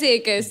लड़की 6 में से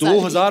एक है।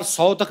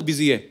 2100 तक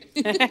बिजी है।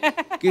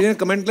 किसी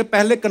कमेंट में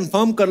पहले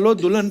कंफर्म कर लो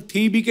दुल्हन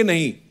थी भी कि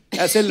नहीं।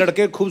 ऐसे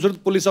लड़के खूबसूरत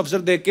पुलिस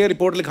अफसर देख के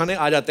रिपोर्ट लिखाने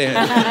आ जाते हैं।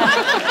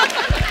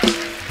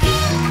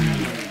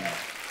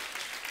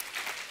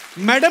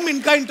 मैडम,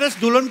 इनका इंटरेस्ट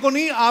दुल्हन को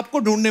नहीं आपको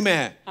ढूंढने में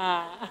है।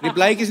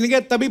 रिप्लाई किसने किया?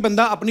 तभी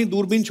बंदा अपनी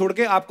दूरबीन छोड़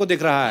के आपको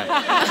देख रहा है।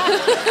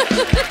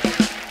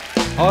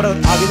 और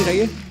आगे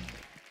दिखाइए।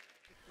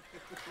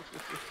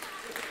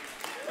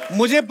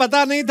 मुझे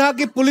पता नहीं था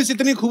कि पुलिस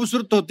इतनी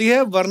खूबसूरत होती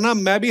है, वरना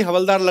मैं भी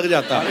हवलदार लग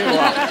जाता।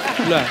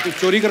 तू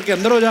चोरी करके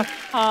अंदर हो जा।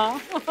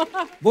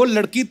 वो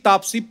लड़की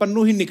तापसी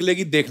पन्नू ही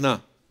निकलेगी देखना,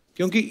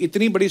 क्योंकि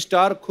इतनी बड़ी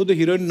स्टार खुद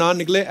हीरोइन ना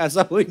निकले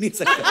ऐसा हो ही नहीं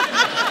सकता।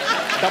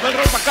 डबल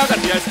रोल पक्का कर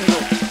दिया इसने।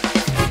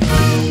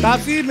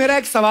 तापसी, मेरा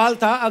एक सवाल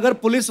था, अगर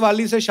पुलिस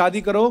वाली से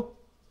शादी करो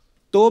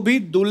तो भी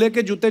दूल्हे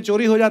के जूते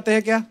चोरी हो जाते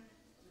हैं क्या?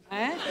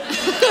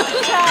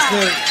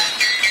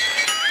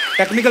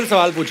 टेक्निकल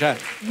सवाल पूछा है।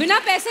 बिना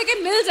पैसे के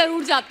मिल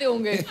जरूर जाते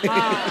होंगे।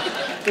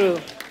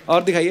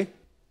 और दिखाइए।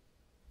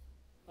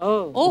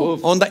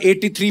 On the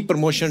 83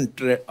 promotion.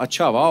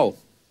 अच्छा, वाओ,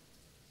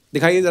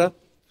 दिखाइए जरा।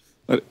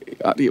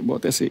 यार ये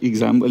बहुत ऐसे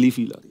एग्जाम वाली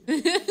फील आ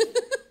रही है।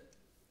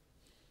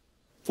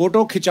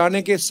 फोटो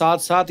खिंचाने के साथ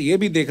साथ ये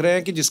भी देख रहे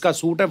हैं कि जिसका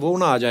सूट है वो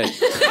ना आ जाए।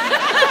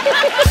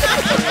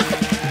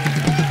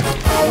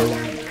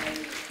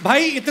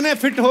 भाई इतने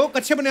फिट हो,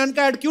 कच्चे बनियान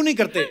का ऐड क्यों नहीं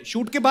करते?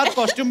 शूट के बाद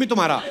कॉस्ट्यूम भी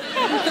तुम्हारा।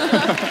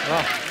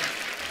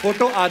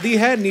 फोटो आधी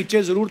है,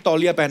 नीचे जरूर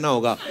तौलिया पहना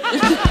होगा।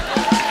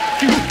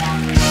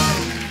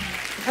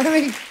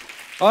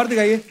 और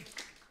दिखाइए।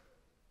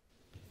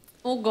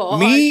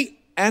 Me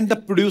and the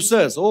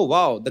producers, oh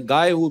wow, the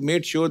guy who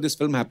made sure this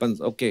film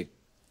happens. Okay,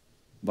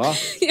 वाह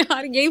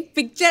यार, ये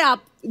पिक्चर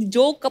आप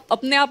जोक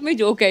अपने आप में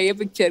जोक है। ये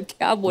पिक्चर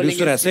क्या बोलेंगे?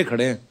 प्रोड्यूसर ऐसे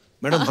खड़े हैं,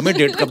 मैडम हमें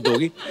डेट कब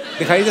दोगी?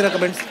 दिखाइए जरा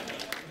कमेंट्स।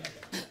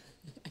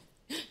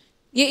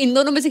 ये इन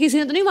दोनों में से किसी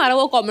ने तो नहीं मारा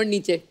वो कमेंट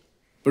नीचे?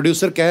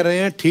 प्रोड्यूसर कह रहे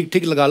हैं ठीक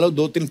ठीक लगा लो,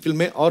 2-3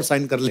 फिल्में और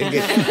साइन कर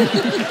लेंगे।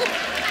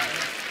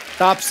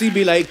 तापसी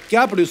भी लाइक,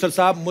 क्या प्रोड्यूसर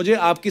साहब, मुझे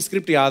आपकी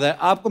स्क्रिप्ट याद है,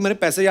 आपको मेरे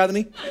पैसे याद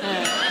नहीं?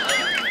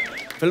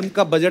 फिल्म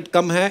का बजट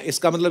कम है,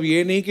 इसका मतलब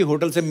ये नहीं कि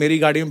होटल से मेरी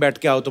गाड़ी में बैठ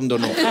के आओ तुम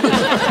दोनों।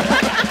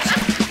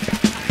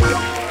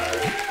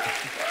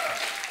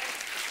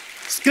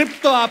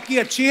 स्क्रिप्ट तो आपकी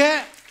अच्छी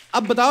है,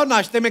 अब बताओ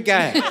नाश्ते में क्या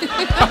है?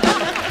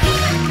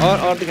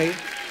 और दिखाइए।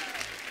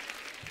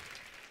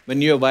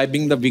 When you are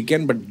vibing the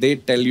weekend, but they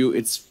tell you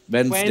it's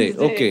Wednesday.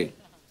 Okay,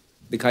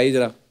 दिखाइए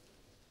जरा।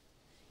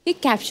 ये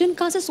कैप्शन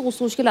कहाँ से सोच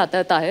सोच के लाता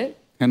है ताहिर?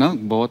 है ना,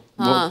 बहुत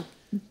हाँ।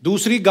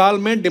 दूसरी गाल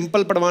में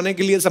डिंपल पड़वाने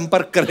के लिए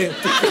संपर्क करें।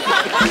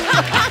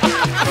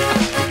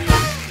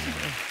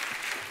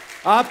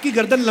 आपकी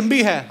गर्दन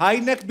लंबी है, हाई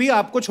नेक भी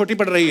आपको छोटी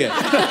पड़ रही है।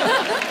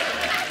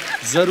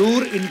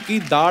 जरूर इनकी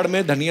दाढ़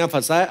में धनिया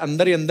फंसा है,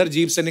 अंदर ही अंदर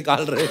जीभ से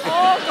निकाल रहे हैं।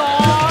 Oh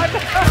God!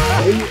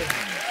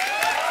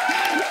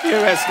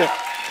 ये बेस्ट है।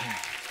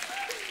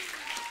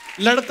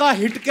 लड़का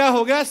हिट क्या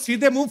हो गया,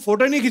 सीधे मुंह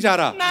फोटो नहीं खिंचा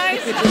रहा।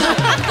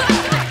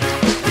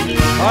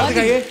 और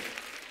दिखाइए।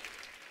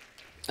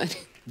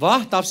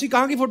 वाह तापसी,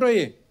 कहाँ की फोटो है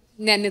ये?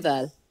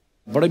 नैनीताल।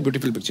 बड़ा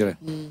ब्यूटीफुल पिक्चर है।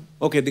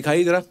 ओके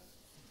दिखाइए जरा।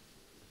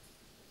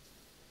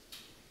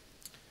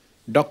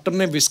 डॉक्टर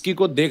ने विस्की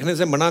को देखने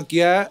से मना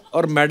किया है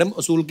और मैडम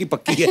असूल की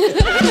पक्की है।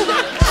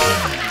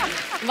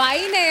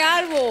 वाइन है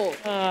यार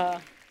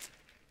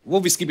वो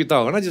विस्की पीता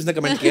होगा ना जिसने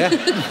कमेंट किया है।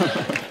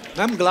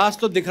 मैम ग्लास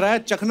तो दिख रहा है,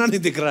 चखना नहीं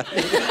दिख रहा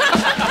है।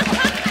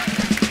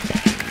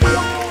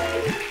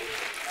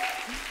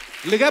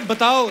 लिखा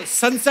बताओ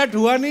सनसेट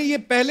हुआ नहीं, ये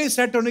पहले ही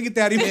सेट होने की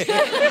तैयारी में है।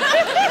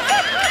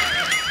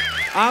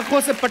 आंखों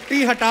से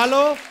पट्टी हटा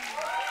लो,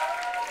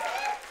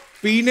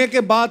 पीने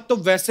के बाद तो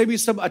वैसे भी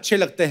सब अच्छे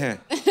लगते हैं।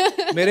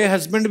 मेरे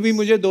हस्बैंड भी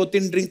मुझे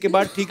 2-3 ड्रिंक के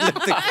बाद ठीक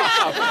लगते हैं।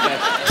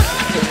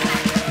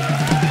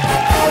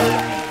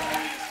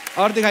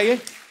 और दिखाइए।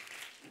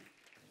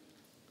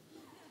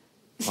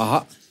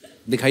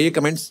 दिखाइए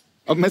कमेंट्स।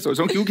 अब मैं सोच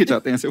रहा हूँ क्यों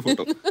खिंचाते हैं ऐसे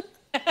फोटो।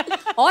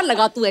 और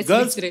लगा तू ऐसे।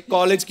 गर्ल्स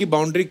कॉलेज की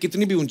बाउंड्री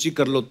कितनी भी ऊंची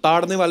कर लो,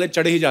 ताड़ने वाले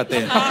चढ़ ही जाते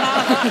हैं।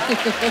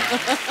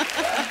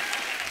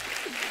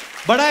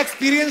 बड़ा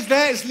एक्सपीरियंस्ड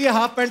है इसलिए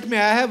हाफ पैंट में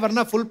आया है,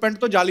 वरना फुल पैंट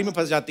तो जाली में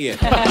फंस जाती है।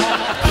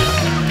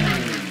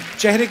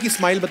 चेहरे की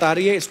स्माइल बता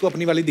रही है इसको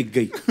अपनी वाली दिख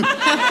गई।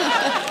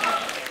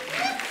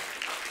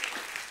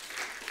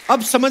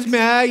 अब समझ में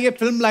आया ये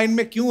फिल्म लाइन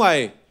में क्यों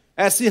आए।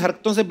 ऐसी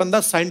हरकतों से बंदा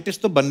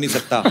साइंटिस्ट तो बन नहीं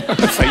सकता।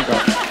 सही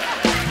बात।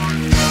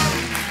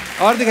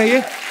 और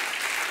दिखाइए।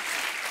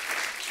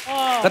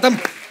 खत्म।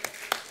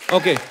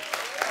 ओके।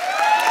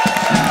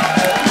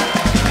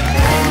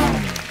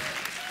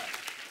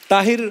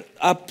 ताहिर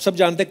आप सब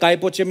जानते हैं काय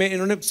पोचे में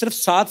इन्होंने सिर्फ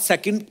 7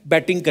 सेकंड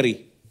बैटिंग करी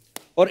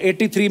और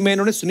 83 में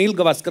इन्होंने सुनील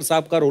गावस्कर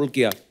साहब का रोल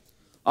किया।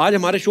 आज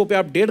हमारे शो पे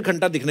आप 1.5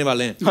 घंटा दिखने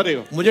वाले हैं।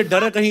 अरे मुझे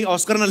डर है कहीं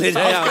ऑस्कर ना ले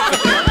जाए आप।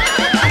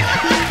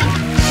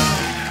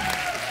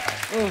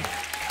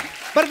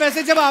 पर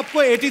वैसे जब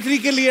आपको 83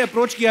 के लिए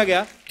अप्रोच किया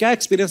गया, क्या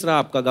एक्सपीरियंस रहा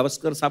आपका?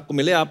 गावस्कर साहब को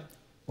मिले आप?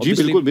 जी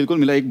बिल्कुल बिल्कुल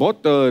मिला। एक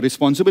बहुत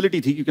रिस्पॉन्सिबिलिटी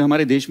थी क्योंकि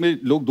हमारे देश में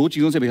लोग 2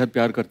 चीज़ों से बेहद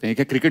प्यार करते हैं, एक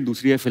है क्रिकेट,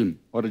 दूसरी है फिल्म।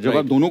 और जब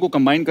आप दोनों को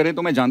कंबाइन करें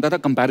तो मैं जानता था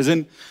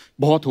कंपैरिजन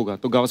बहुत होगा।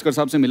 तो गावस्कर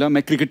साहब से मिला।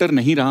 मैं क्रिकेटर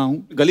नहीं रहा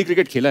हूँ, गली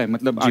क्रिकेट खेला है,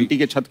 मतलब आंटी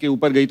के छत के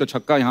ऊपर गई तो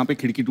छक्का, यहाँ पे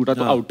खिड़की टूटा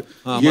तो आउट।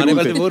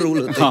 हमारे वो रूल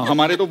होते हैं। हाँ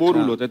हमारे तो वो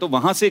रूल होते हैं। तो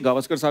वहां से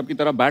गावस्कर साहब की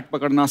तरह बैट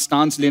पकड़ना,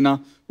 स्टांस लेना,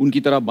 उनकी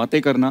तरह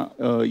बातें करना,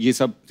 ये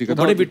सब सीखा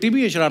था। बड़े विट्टी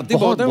भी है, शरारती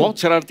बहुत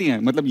शरारती हैं।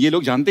 मतलब ये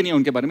लोग जानते नहीं है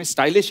उनके बारे में।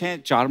 स्टाइलिश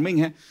हैं, चार्मिंग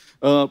है।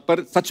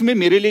 पर सच में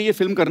मेरे लिए ये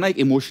फिल्म करना एक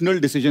इमोशनल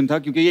डिसीजन था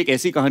क्योंकि ये एक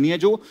ऐसी कहानी है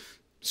जो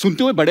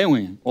सुनते हुए बड़े हुए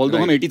हैं। ऑल्दो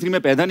हम 83 में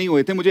पैदा नहीं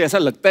हुए थे, मुझे ऐसा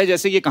लगता है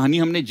जैसे ये कहानी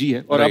हमने जी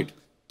है और अब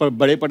पर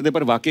बड़े पर्दे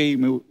पर वाकई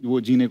में वो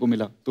जीने को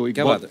मिला। तो एक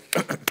बहुत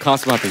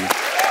खास बात है।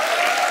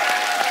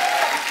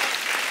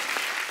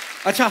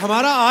 अच्छा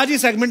हमारा आज ही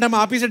सेगमेंट हम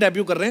आप ही से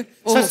डेब्यू कर रहे हैं,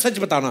 सच सच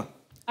बताना।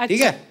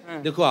 ठीक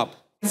है देखो आप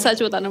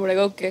सच बताना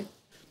पड़ेगा। ओके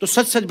तो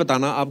सच सच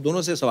बताना। आप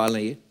दोनों से सवाल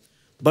है ये,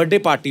 बर्थडे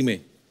पार्टी में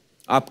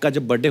आपका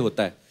जब बर्थडे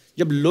होता है,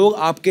 जब लोग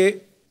आपके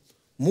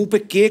मुंह पे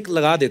केक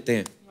लगा देते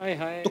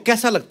हैं तो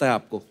कैसा लगता है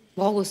आपको?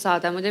 बहुत गुस्सा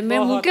आता है मुझे। मैं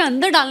मुंह के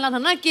अंदर डालना था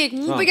ना केक,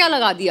 मुंह पे क्या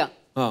लगा दिया।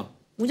 हाँ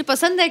मुझे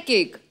पसंद है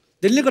केक।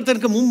 दिल नहीं करता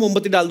इनके मुंह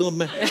मोमबत्ती डाल दूं अब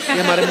मैं, ये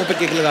हमारे मुंह पे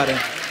केक लगा रहे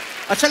हैं।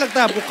 अच्छा लगता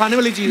है आपको? खाने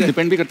वाली चीज है।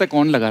 डिपेंड भी करता है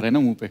कौन लगा रहा है ना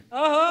मुंह पे,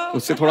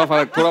 उससे थोड़ा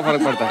फर्क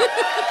पड़ता है।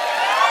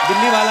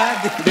 दिल्ली वाला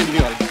है, दिल्ली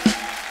वाला।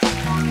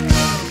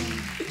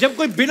 जब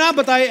कोई बिना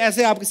बताए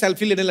ऐसे आपकी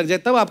सेल्फी लेने लग जाए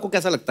तब आपको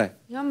कैसा लगता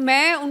है?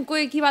 मैं उनको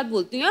एक ही बात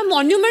बोलती हूँ,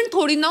 मॉन्यूमेंट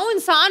थोड़ी ना हूँ,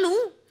 इंसान हूँ।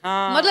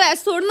 मतलब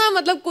ऐसे थोड़ा ना,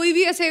 मतलब कोई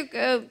भी ऐसे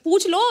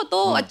पूछ लो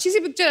तो अच्छी सी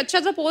पिक्चर अच्छा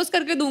सा पोस्ट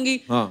करके दूंगी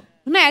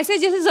ना। ऐसे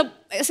जैसे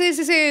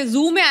ऐसे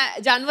जू में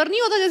जानवर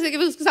नहीं होता जैसे कि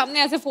उसके सामने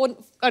ऐसे फोन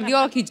कर दिया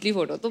और खींच ली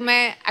फोटो। तो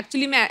मैं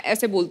एक्चुअली मैं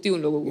ऐसे बोलती हूँ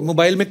लोगों को।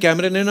 मोबाइल में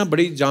कैमरे ने ना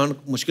बड़ी जान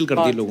मुश्किल कर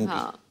दी लोगों की।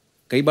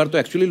 कई बार तो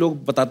एक्चुअली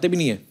लोग बताते भी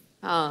नहीं है,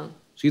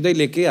 सीधा ही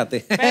लेके आते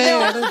हैं।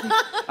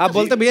 आप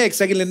बोलते भैया 1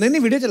 सेकंड लेने,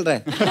 नहीं वीडियो चल रहा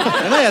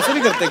है ना, ऐसे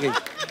भी करते कई।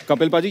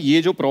 कपिल पाजी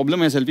ये जो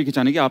प्रॉब्लम है सेल्फी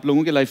खिंचाने की, आप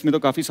लोगों के लाइफ में तो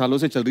काफी सालों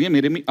से चल रही है,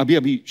 मेरे में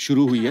अभी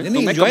शुरू हुई है।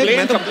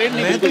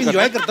 मैं तो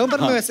एंजॉय करता हूँ,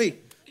 पर मैं वैसे ही।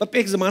 अब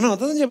एक जमाना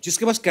होता था जब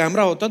जिसके पास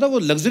कैमरा होता था वो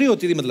लग्जरी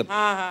होती थी। मतलब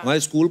हमारे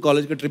स्कूल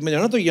कॉलेज के ट्रिप में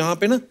जाना तो यहाँ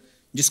पे ना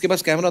जिसके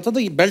पास कैमरा होता था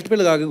ये बेल्ट पे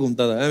लगा के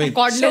घूमता था।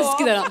 कॉर्डलेस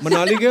की तरह।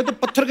 मनाली गए तो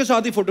पत्थर के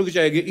साथ ही फोटो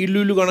खिंचाएगी।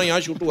 इल्लू इल्लू गाना यहाँ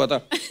शूट हुआ था,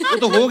 वो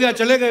तो हो गया,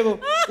 चले गए, वो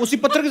उसी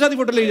पत्थर के साथ ही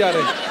फोटो ले जा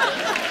रहे हैं।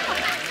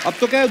 अब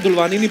तो क्या है,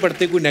 दुलवानी नहीं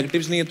पड़ते, कोई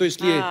नेगेटिव्स नहीं है तो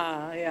इसलिए।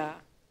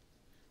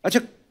 अच्छा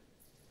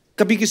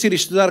कभी किसी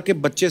रिश्तेदार के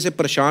बच्चे से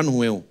परेशान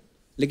हुए हो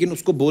लेकिन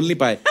उसको बोल नहीं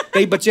पाए?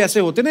 कई बच्चे ऐसे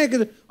होते ना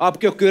कि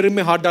आपके एक्वेरियम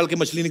में हाथ डाल के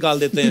मछली निकाल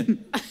देते हैं,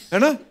 है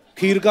ना,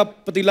 खीर का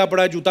पतीला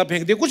पड़ा है जूता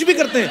फेंक दिया, कुछ भी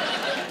करते हैं,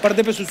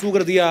 पर्दे पे सुसु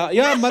कर दिया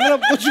या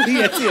मतलब कुछ भी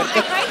ऐसी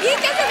ये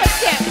कैसे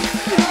बच्चे हैं?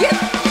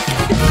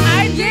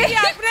 ये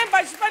आपने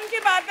बचपन की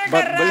बात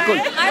बातें कर रहा बिल्कुल।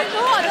 है। I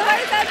know,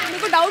 otherwise मेरे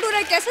को डाउट हो रहा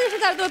है कैसे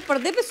रिश्तेदार तो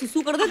पर्दे पे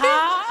सुसु कर देते हैं।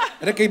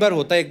 अरे कई बार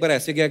होता है, एक बार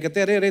ऐसे गया,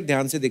 कहते अरे अरे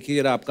ध्यान से देखिए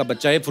जरा आपका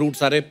बच्चा है, फ्रूट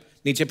सारे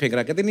नीचे फेंक रहा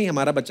है। कहते नहीं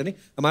हमारा बच्चा नहीं,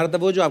 हमारा तो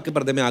वो जो आपके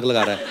पर्दे में आग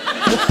लगा रहा है।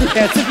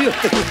 ऐसे भी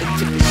होते हैं।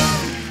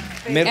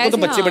 मेरे को तो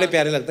बच्चे बड़े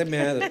प्यारे लगते हैं,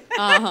 मैं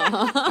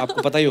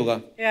आपको पता ही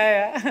होगा।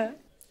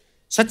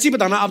 सच्ची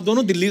बताना, आप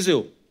दोनों दिल्ली से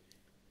हो,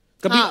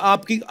 कभी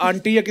आपकी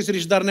आंटी या किसी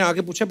रिश्तेदार ने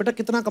आके पूछा बेटा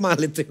कितना कमा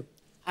लेते हो?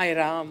 हाय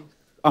राम।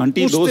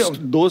 आंटी,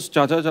 दोस्त,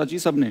 चाचा चाची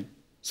सबने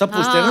सब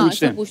पूछते हैं ना?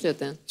 सब पूछ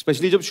लेते हैं।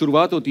 स्पेशली जब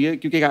शुरुआत होती है,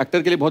 क्योंकि एक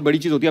एक्टर के लिए बहुत बड़ी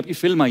चीज होती है आपकी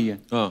फिल्म आई है,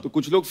 तो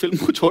कुछ लोग फिल्म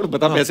को छोड़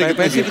बता पैसे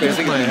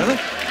कमाए हैं ना,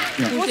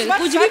 कुछ भी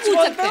पूछ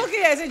सकते हो कि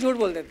ऐसे झूठ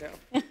बोल देते हो।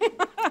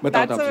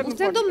 बताओ।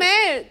 उससे तो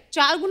मैं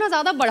 4 गुना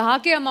ज्यादा बढ़ा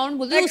के अमाउंट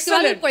बोलती हूँ, उसके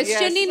बाद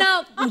क्वेश्चन ही ना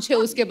पूछे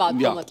उसके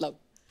बाद तो मतलब।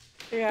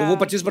 तो वो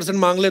 25%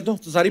 मांग ले तो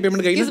सारी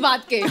पेमेंट गई ना? किस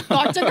बात के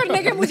टॉर्चर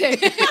करने के मुझे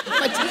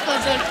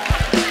 25%।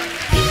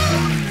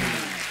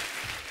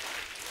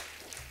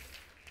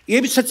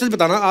 ये भी सच सच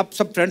बताना, आप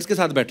सब फ्रेंड्स के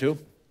साथ बैठे हो,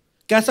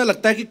 कैसा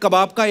लगता है कि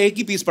कबाब का एक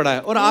ही पीस पड़ा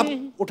है और आप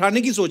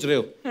उठाने की सोच रहे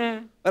हो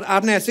और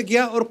आपने ऐसे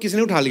किया और किसी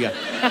ने उठा लिया?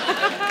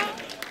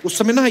 उस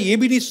समय ना ये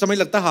भी नहीं समझ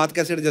लगता हाथ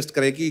कैसे एडजस्ट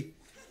करे कि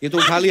ये तो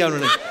उठा लिया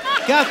उन्होंने।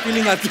 क्या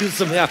फीलिंग आती है उस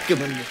समय आपके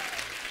मन में?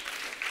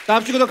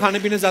 तापसी को तो खाने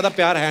पीने से ज्यादा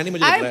प्यार है नहीं,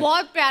 मुझे लग रहा है।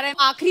 बहुत प्यार है।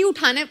 आखिरी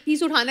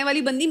पीस उठाने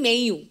वाली बंदी मैं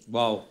ही हूँ।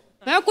 वाओ।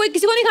 मैं कोई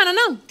किसी को नहीं खाना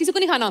ना, किसी को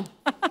नहीं खाना।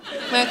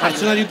 मैं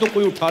अर्चना जी तो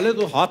कोई उठा ले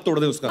तो हाथ तोड़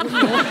दे उसका।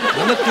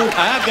 मैंने क्यों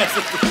उठाया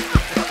कैसे?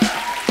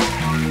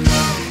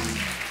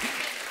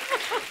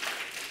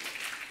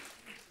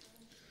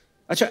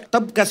 अच्छा,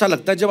 तब कैसा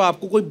लगता है जब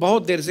आपको कोई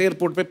बहुत देर से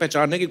एयरपोर्ट पे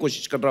पहचानने की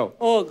कोशिश कर रहा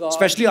हो?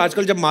 स्पेशली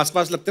आजकल जब मास्क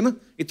वास्क लगते हैं ना,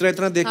 इतना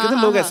इतना देख के तो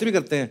लोग ऐसे भी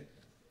करते हैं।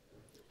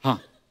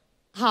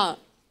 हाँ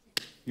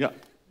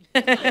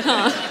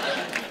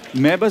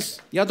मैं बस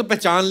या तो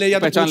पहचान ले या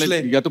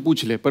तो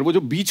पूछ ले, पर वो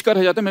जो बीच का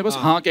रह जाता है मैं बस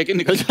हाँ कह के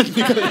निकल जाता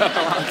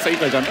सही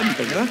पहचानता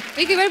निकल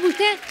जाता। एक बार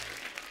पूछते हैं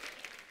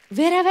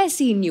Where have I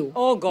seen you?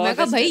 Oh God, मैं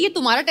कहा भाई ये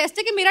तुम्हारा टेस्ट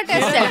है कि मेरा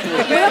टेस्ट है?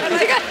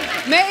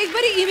 मैं एक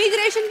बार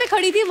इमिग्रेशन पे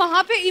खड़ी थी,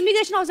 वहां पे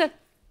immigration officer,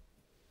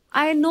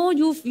 I know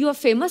you are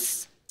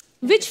famous.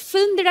 Which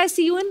film did I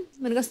see you in?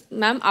 मैंने कहा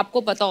मैम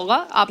आपको पता होगा,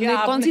 आपने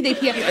कौन सी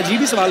देखी है?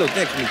 अजीब ही सवाल होते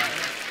हैं एक्चुअली।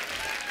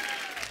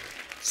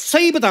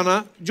 सही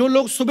बताना, जो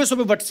लोग सुबह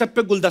सुबह व्हाट्सएप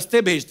पे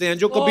गुलदस्ते भेजते हैं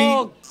जो कभी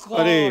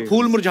अरे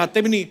फूल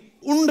मुरझाते भी नहीं,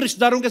 उन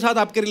रिश्तेदारों के साथ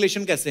आपके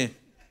रिलेशन कैसे हैं?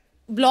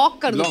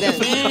 ब्लॉक कर देते हैं।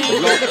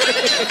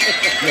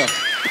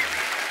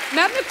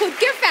 मैं अपने खुद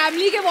के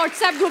फैमिली के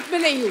व्हाट्सएप ग्रुप में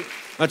नहीं हूँ।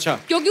 अच्छा।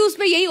 क्योंकि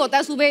उसमें यही होता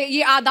है, सुबह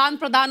ये आदान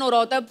प्रदान हो रहा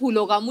होता है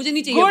फूलों का, मुझे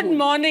नहीं चाहिए। Good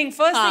morning,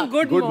 first thing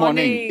good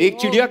morning. एक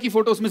चिड़िया की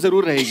फोटो उसमें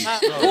जरूर रहेगी।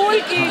 फूल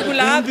की,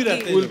 गुलाब की,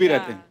 फूल भी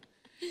रहते हैं।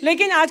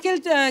 लेकिन आजकल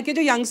के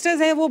जो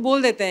यंगस्टर्स हैं वो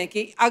बोल देते हैं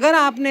कि अगर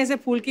आपने ऐसे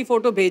फूल की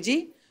फोटो भेजी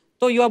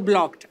तो यू आर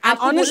ब्लॉक्ड।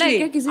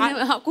 ऑनेस्टली किसी ने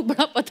आपको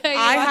बड़ा पता है?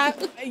 आई हैव,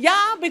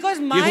 या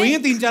बिकॉज़ ये हुई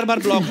है 3-4 बार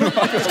ब्लॉक।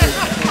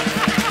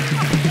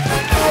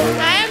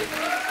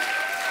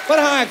 पर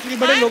हाँ एक्चुअली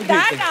बड़े लोग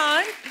भेजते हैं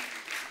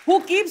who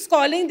keeps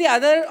calling the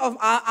other of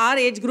our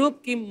age group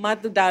कि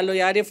मत डालो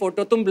यार ये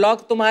फोटो, तुम ब्लॉक,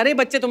 तुम्हारे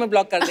बच्चे तुम्हें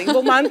ब्लॉक कर देंगे।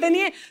 वो मानते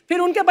नहीं है, फिर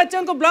उनके बच्चे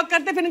उनको ब्लॉक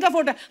करते, फिर इनका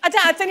फोटो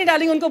अच्छा आज से नहीं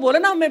डालेंगे, उनको बोलो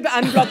ना मैं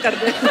अनब्लॉक कर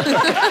दे।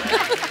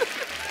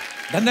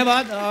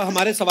 धन्यवाद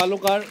हमारे सवालों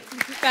का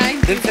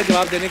दिल से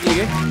जवाब देने के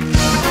लिए।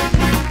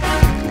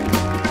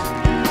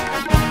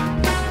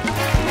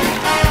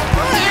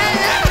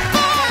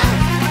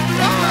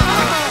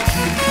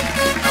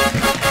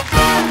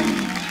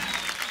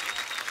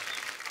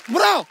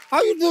 Bro,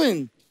 how you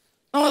doing?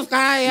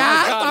 नमस्कार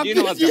यार, तापसी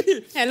जी।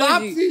 हेलो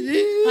तापसी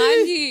जी। हाँ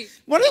जी।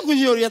 बड़ी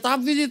खुशी हो रही है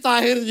तापसी जी,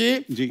 ताहिर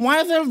जी।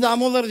 Myself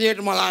दामोदर जेठ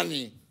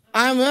मलानी।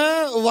 I am a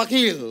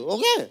वकील,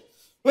 ओके?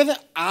 वैसे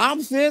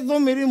आपसे तो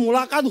मेरी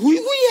मुलाकात हुई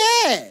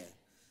है,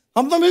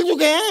 हम तो मिल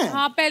चुके हैं।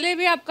 हाँ पहले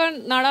भी आपका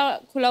नाड़ा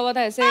खुला हुआ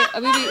था ऐसे,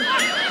 अभी भी।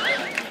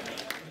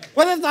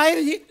 वैसे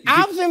ताहिर जी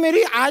आपसे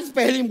मेरी आज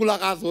पहली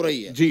मुलाकात हो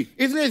रही है जी,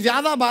 इसलिए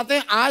ज्यादा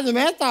बातें आज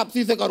मैं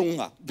तापसी से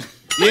करूंगा।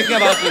 ये क्या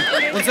बात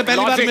है? उनसे पहली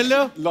बार मिल रहे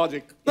हो?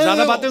 लॉजिक।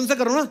 ज्यादा बातें उनसे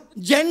करो ना।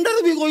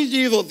 जेंडर भी कोई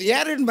चीज होती है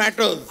यार, इट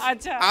मैटर्स।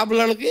 अच्छा। आप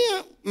लड़की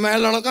हैं, मैं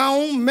लड़का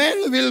हूं,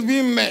 men will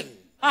be men।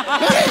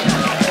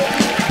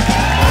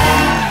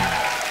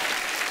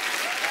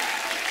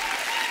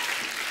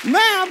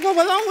 मैं आपको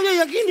बताऊं, मुझे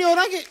यकीन नहीं हो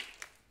रहा कि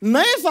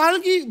नए साल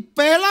की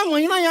पहला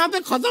महीना यहाँ पे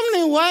खत्म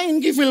नहीं हुआ है,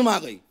 इनकी फिल्म आ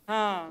गई।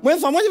 मुझे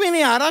समझ में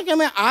नहीं आ रहा कि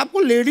मैं आपको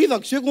लेडीज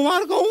अक्षय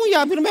कुमार कहूं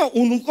या फिर मैं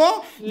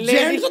उनको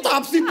जेंट्स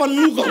तापसी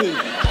पन्नू कहूं।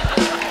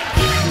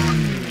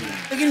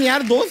 लेकिन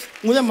यार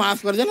दोस्त मुझे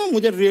माफ कर देना,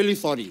 मुझे रियली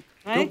सॉरी।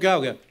 तो क्या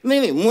हो गया?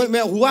 नहीं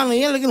मैं हुआ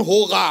नहीं है, लेकिन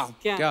होगा।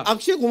 क्या?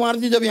 अक्षय कुमार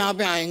जी जब यहाँ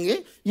पे आएंगे,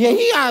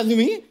 यही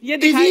आदमी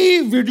इसी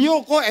वीडियो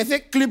को ऐसे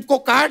क्लिप को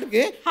काट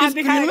के इस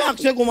फिल्म में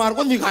अक्षय कुमार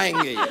को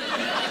दिखाएंगे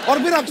और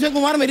फिर अक्षय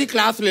कुमार मेरी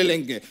क्लास ले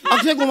लेंगे।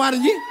 अक्षय कुमार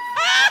जी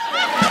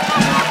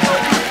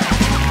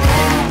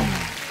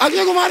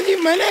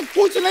मैंने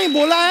कुछ नहीं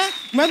बोला है,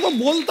 मैं तो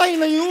बोलता ही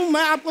नहीं हूँ,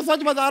 मैं आपको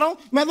सच बता रहा हूँ,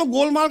 मैं तो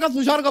गोलमाल का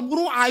तुषार कपूर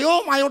हूँ।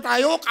 आयो मायो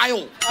टायो कायो।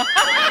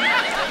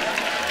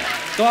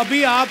 तो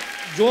अभी आप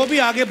जो भी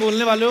आगे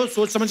बोलने वाले हो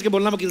सोच समझ के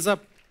बोलना वकील साहब।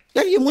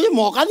 यार ये मुझे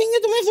मौका देंगे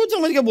तो मैं सोच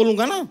समझ के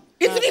बोलूंगा ना।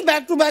 इतनी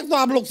बैक टू बैक तो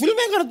आप लोग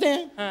फिल्में करते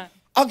हैं।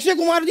 अक्षय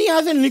कुमार जी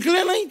यहाँ से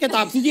निकले नहीं कि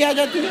तापसी जी आ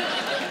जाती है,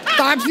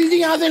 तापसी जी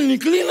यहाँ से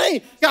निकली नहीं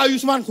कि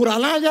आयुष्मान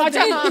खुराना आ जाते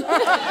हैं।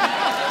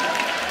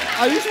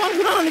 आयुष्मान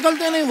खुराना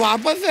निकलते नहीं,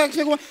 वापस से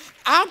अक्षय कुमार।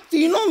 आप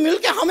तीनों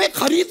मिलके हमें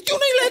खरीद क्यों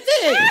नहीं लेते?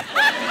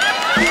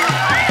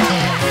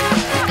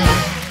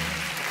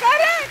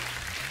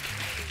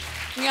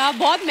 आप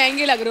बहुत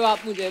महंगे लग रहे हो आप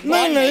मुझे।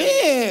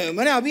 नहीं,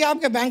 मैंने अभी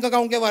आपके बैंक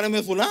अकाउंट के बारे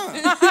में सुना।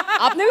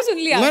 आपने भी सुन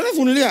लिया? मैंने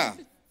सुन लिया।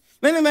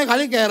 नहीं, मैं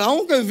खाली कह रहा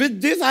हूँ कि with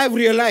this I have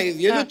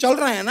realised ये जो चल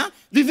रहा है ना,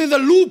 दिस इज अ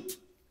लूप।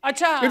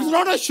 अच्छा, it's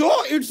not a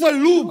show, it's a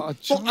loop.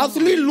 तो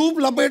असली लूप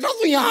लपेटा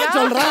तो यहाँ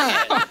चल रहा है।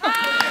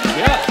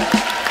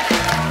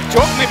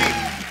 जोक में भी।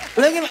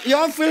 लेकिन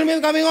your film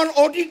is coming on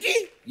OTT?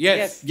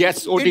 Yes,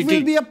 OTT. It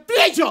will be a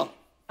pleasure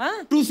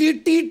to see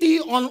TT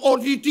on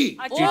OTT.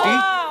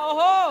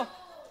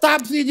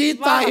 Taapsee ji,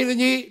 Tahir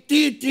ji,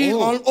 TT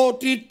on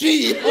OTT.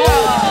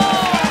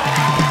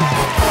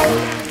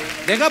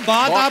 देखा,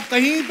 बात आप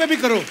कहीं पे भी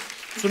करो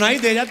सुनाई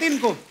दे जाती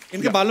इनको।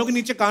 इनके बालों के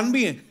नीचे कान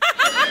भी हैं।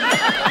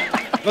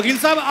 वकील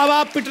साहब, अब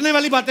आप पिटने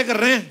वाली बातें कर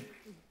रहे हैं।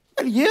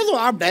 ये तो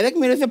आप डायरेक्ट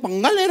मेरे से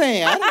पंगा ले रहे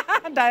हैं यार।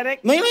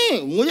 डायरेक्ट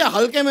नहीं, मुझे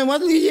हल्के में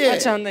मत लीजिए।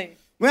 अच्छा, नहीं,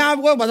 मैं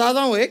आपको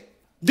बताता हूँ। एक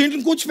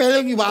दिन कुछ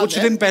पहले की बात है। कुछ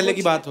दिन पहले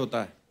की बात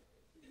होता है।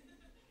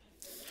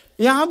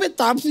 यहाँ पे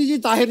तापसी जी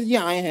ताहिर जी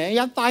आए हैं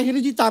या ताहिर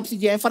जी तापसी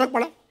जी आए, फर्क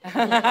पड़ा?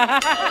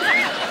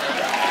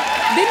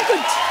 दिन कुछ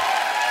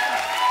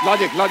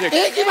लॉजिक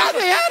एक ही बात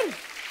है यार।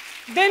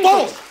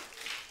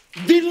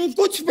 दिन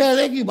कुछ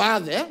पहले की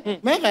बात है।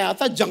 मैं गया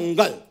था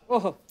जंगल।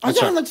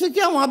 अचानक से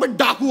क्या वहां पे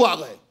डाकू आ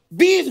गए।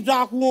 20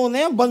 डाकुओं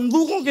ने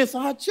बंदूकों के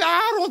साथ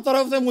चारों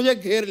तरफ से मुझे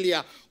घेर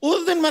लिया।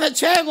 उस दिन मैंने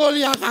 6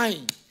 गोलियां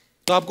खाई।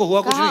 तो आपको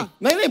हुआ कुछ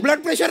नहीं? नहीं,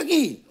 ब्लड प्रेशर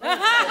की।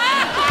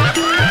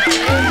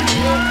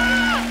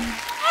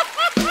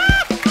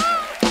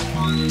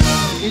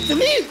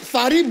 इतनी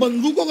सारी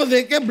बंदूकों को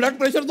देख के ब्लड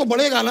प्रेशर तो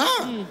बढ़ेगा ना।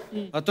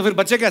 तो फिर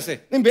बच्चे कैसे?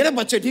 नहीं, मेरे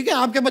बच्चे ठीक है,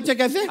 आपके बच्चे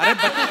कैसे?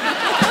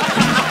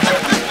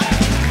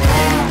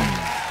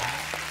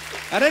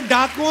 अरे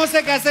डाकुओं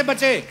से कैसे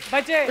बचे?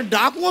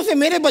 डाकुओं से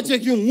मेरे बच्चे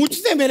क्यों?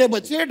 मुझसे मेरे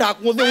बच्चे,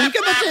 डाकुओं से उनके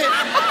बच्चे।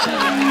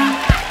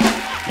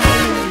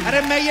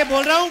 अरे मैं ये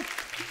बोल रहा हूँ,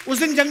 उस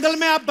दिन जंगल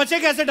में आप बचे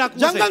कैसे डाकुओं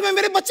से? जंगल में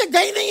मेरे बच्चे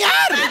गए नहीं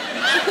यार।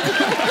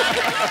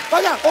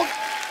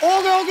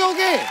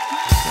 ओके।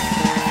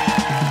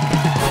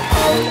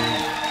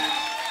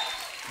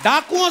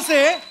 डाकुओं से,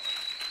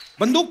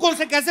 बंदूकों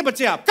से कैसे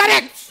बचे आप?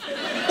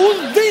 करेक्ट। उस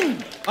दिन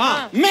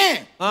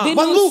मैं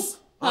बंदूक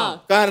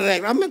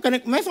करेक्ट। अब मैं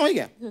कनेक्ट, मैं समझ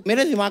गया।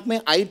 मेरे दिमाग में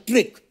आई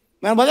ट्रिक।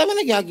 मैंने बताया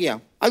मैंने क्या किया।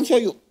 I show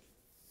you.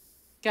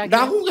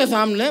 डाकू के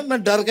सामने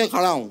मैं डर के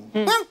खड़ा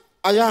हूँ।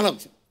 अचानक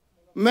से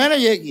मैंने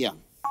ये किया।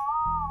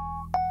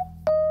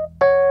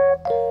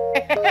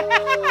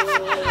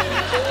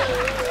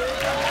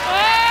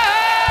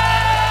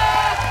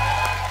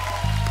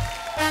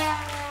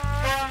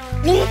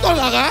 उनको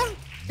लगा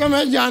कि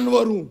मैं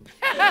जानवर हूं।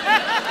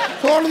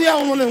 छोड़ दिया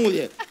उन्होंने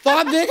मुझे। तो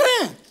आप देख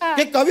रहे हैं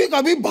कि कभी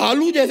कभी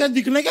भालू जैसे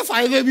दिखने के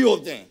फायदे भी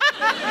होते हैं।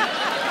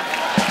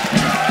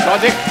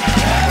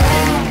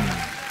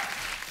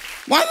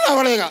 मानना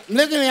पड़ेगा।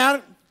 लेकिन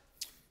यार,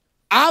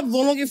 आप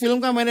दोनों की फिल्म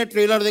का मैंने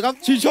ट्रेलर देखा।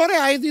 छिछोरे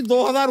आई थी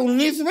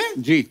 2019 में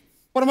जी,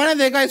 पर मैंने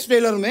देखा इस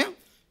ट्रेलर में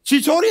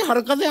छिछोरी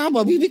हरकतें आप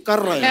अभी भी कर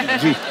रहे हैं।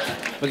 जी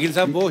वकील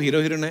साहब, वो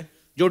हीरो हीरोइन है,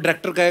 जो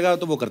डायरेक्टर कहेगा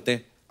तो वो करते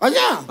हैं।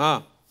 अच्छा,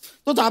 हाँ।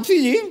 तो तापसी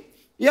जी,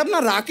 ये अपना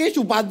राकेश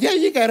उपाध्याय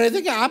जी कह रहे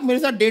थे कि आप मेरे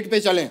साथ डेट पे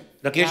चलें।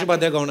 राकेश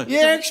उपाध्याय कौन है?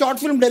 ये एक शॉर्ट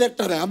फिल्म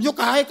डायरेक्टर है। अब जो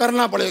कहा है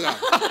करना पड़ेगा।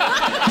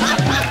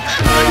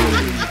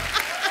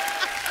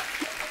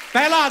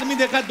 पहला आदमी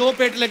देखा 2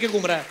 पेट लेके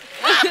घूम रहा है।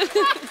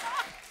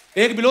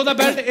 एक बिलो द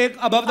बेल्ट, एक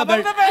अबव द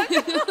बेल्ट।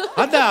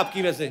 हद है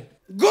आपकी वैसे।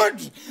 गुड।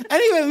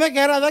 एनीवे, मैं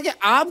कह रहा था कि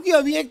आपकी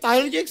अभी एक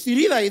ताहिर जी एक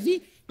सीरीज आई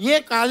थी, ये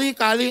काली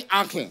काली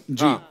आंखें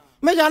जी।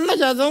 मैं जानना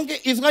चाहता हूँ कि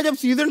इसका जब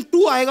सीजन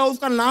 2 आएगा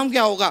उसका नाम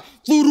क्या होगा?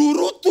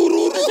 तुरूरू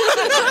तुरूरू।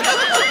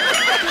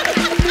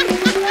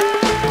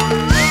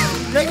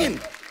 लेकिन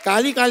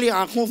काली काली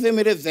आंखों से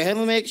मेरे जहन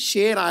में एक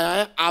शेर आया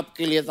है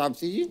आपके लिए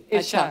तापसी जी।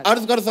 इरशाद।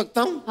 अर्ज कर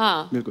सकता हूँ?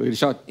 हाँ बिल्कुल।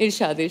 इरशाद।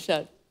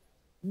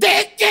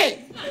 देख के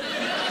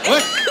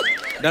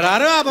डरा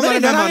रहे हो आप हमारे?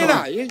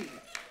 डरा ये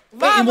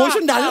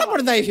इमोशन डालना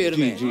पड़ता है शेर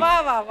में। वाह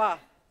वाह वाह।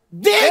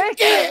 देख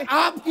के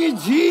आपकी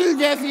झील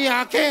जैसी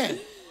आंखें,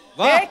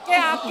 देख के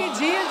आपकी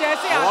झील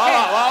जैसी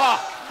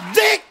आंखें,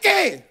 देख के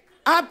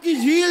आपकी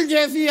झील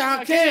जैसी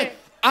आंखें,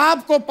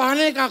 आपको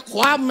पाने का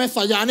ख्वाब मैं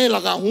सजाने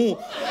लगा हूं।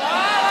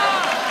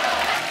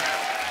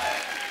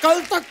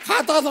 कल तक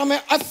खाता था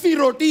मैं 80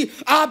 रोटी,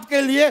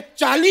 आपके लिए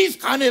 40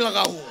 खाने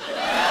लगा हूं।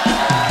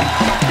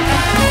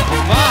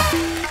 वाह,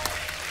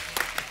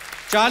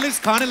 40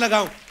 खाने लगा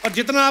हूं। और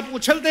जितना आप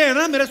उछलते हैं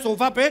ना मेरे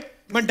सोफा पे,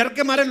 मैं डर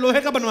के मारे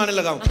लोहे का बनवाने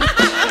लगा हूं।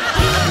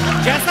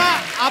 जैसा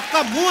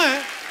आपका मुंह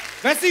है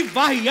वैसी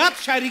वाहियात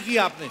शायरी की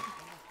आपने।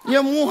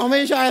 ये मुंह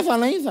हमेशा ऐसा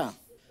नहीं था।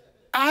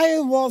 I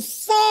was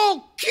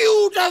so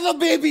cute as a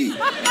baby.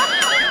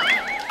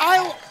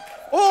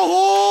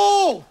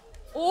 ओहो,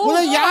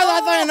 मुझे याद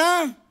आता है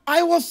ना,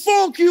 आई वॉज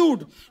सो क्यूट।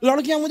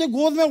 लड़कियां मुझे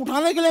गोद में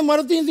उठाने के लिए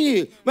मरती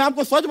थी। मैं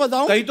आपको सच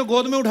बताऊं, कहीं तो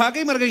गोद में उठा के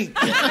ही मर गई।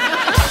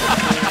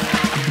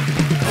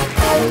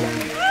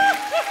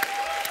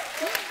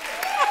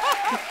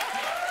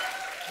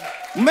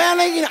 मैं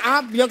नहीं,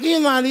 आप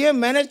यकीन मानिए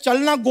मैंने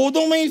चलना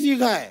गोदों में ही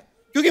सीखा है,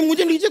 क्योंकि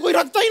मुझे नीचे कोई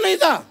रखता ही नहीं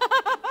था।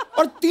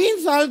 और 3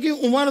 साल की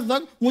उम्र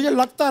तक मुझे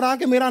लगता रहा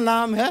कि मेरा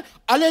नाम है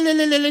अले ले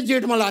ले ले ले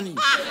जेठमलानी।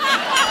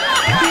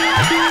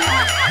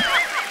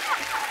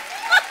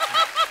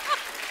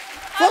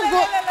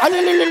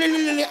 अले ले ले ले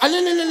ले ले अले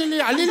ले ले ले ले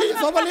अले ले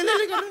सब अले ले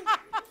ले कर रहे।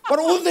 और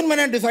उस दिन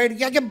मैंने डिसाइड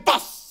किया कि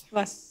बस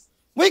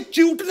वो एक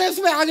क्यूटनेस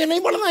में आगे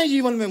नहीं बढ़ना है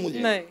जीवन में मुझे।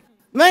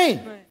 नहीं।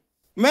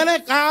 मैंने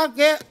कहा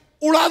कि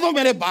उड़ा दो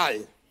मेरे बाल,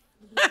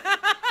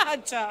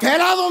 अच्छा,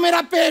 फैला दो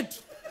मेरा पेट,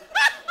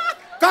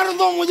 कर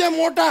दो मुझे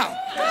मोटा।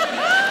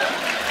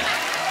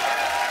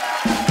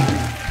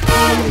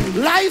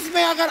 लाइफ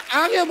में अगर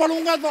आगे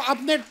बढ़ूंगा तो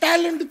अपने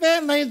टैलेंट पे,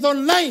 नहीं तो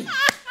नहीं।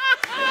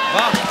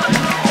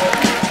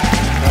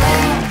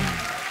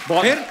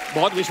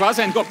 बहुत विश्वास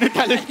है इनको अपने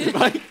टैलेंट पे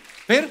भाई।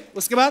 फिर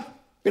उसके बाद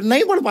फिर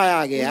नहीं बढ़ पाया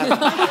आगे यार।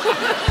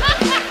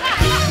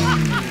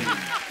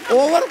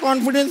 ओवर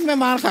कॉन्फिडेंस में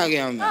मार खा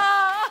गया मैं।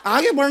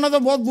 आगे बढ़ना तो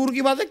बहुत दूर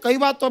की बात है, कई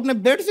बार तो अपने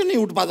बेड से नहीं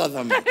उठ पाता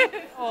था मैं।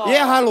 ये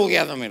हाल हो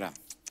गया था मेरा।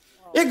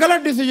 एक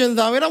गलत डिसीजन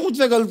था मेरा,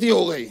 मुझसे गलती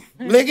हो गई,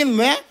 लेकिन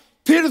मैं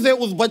फिर से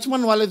उस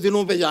बचपन वाले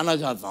दिनों पे जाना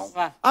चाहता हूँ।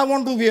 I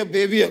want to be a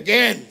baby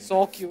again.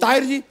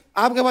 Tahir जी,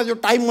 आपके पास जो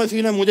टाइम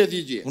मशीन है मुझे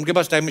दीजिए। उनके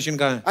पास टाइम मशीन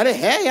कहाँ है? अरे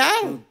है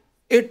यार,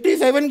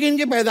 87 की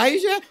इनकी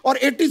पैदाइश है और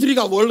 83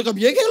 का वर्ल्ड कप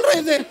ये खेल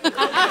रहे थे।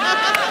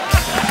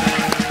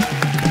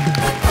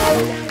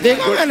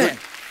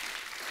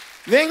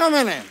 देखा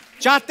मैंने।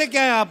 चाहते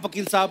क्या है आप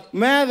वकील साहब?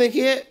 मैं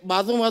देखिए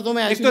बातों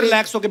में एक तो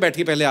रिलैक्स होके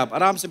बैठिए, पहले आप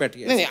आराम से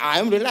बैठिए। नहीं, आई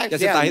एम रिलैक्स।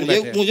 जैसे ताहिर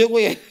बैठे। मुझे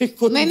कोई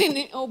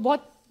नहीं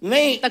बहुत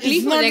नहीं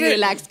तकलीफ हो जाएगी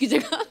रिलैक्स की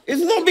जगह।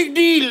 It's no big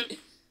deal.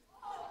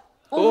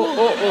 ओ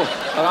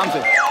आराम से।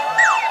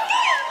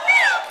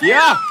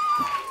 या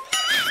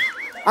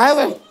I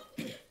will,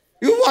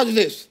 you watch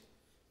this.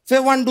 से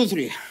 1 2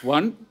 3।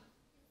 1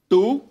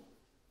 2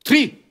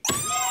 3।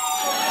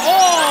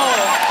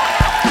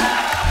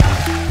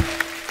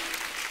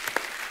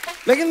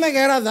 लेकिन मैं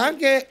कह रहा था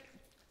कि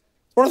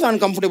थोड़ा सा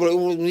अनकंफर्टेबल,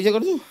 नीचे कर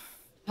दूं?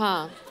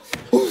 हाँ।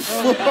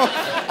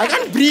 I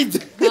can't breathe.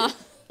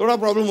 थोड़ा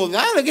प्रॉब्लम हो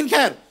गया, लेकिन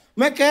खैर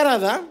मैं कह रहा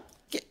था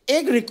कि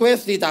एक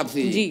रिक्वेस्ट थी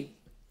तापसी जी।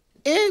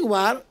 एक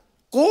बार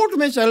कोर्ट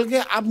में चल के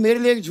आप मेरे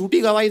लिए एक झूठी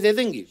गवाही दे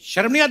देंगी?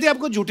 शर्म नहीं आती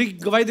आपको? झूठी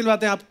गवाही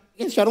दिलवाते हैं आप।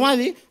 शर्मा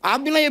जी, आप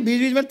भी ना ये बीच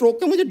बीच में टोक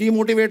के मुझे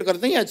डिमोटिवेट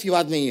करते हैं, अच्छी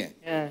बात नहीं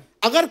है।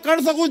 अगर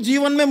कर सको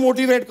जीवन में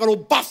मोटिवेट करो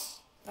बस।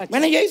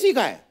 मैंने यही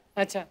सीखा है।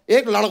 अच्छा।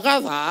 एक लड़का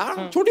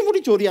था, छोटी मोटी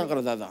चोरियां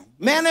करता था,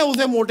 मैंने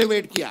उसे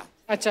मोटिवेट किया।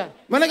 अच्छा।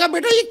 मैंने कहा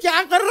बेटा ये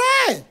क्या कर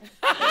रहा है,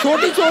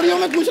 छोटी चोरियों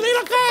में कुछ नहीं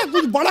रखा है,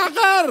 कुछ बड़ा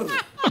कर।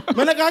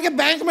 मैंने कहा कि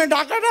बैंक में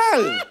डाका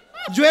डाल,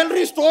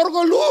 ज्वेलरी स्टोर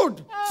को लूट,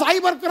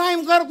 साइबर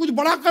क्राइम कर, कुछ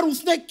बड़ा कर।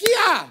 उसने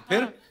किया।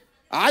 फिर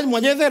आज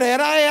मजे से रह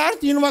रहा है यार,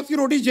 3 वक्त की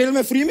रोटी जेल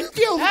में फ्री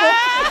मिलती है उसको।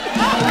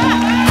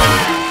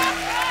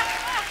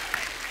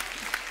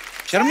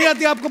 शर्म नहीं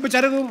आती आपको?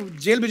 बेचारे को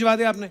जेल भिजवा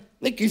दिया आपने।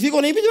 नहीं, किसी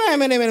को नहीं भिजवाया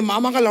मैंने, मेरे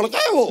मामा का लड़का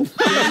है वो।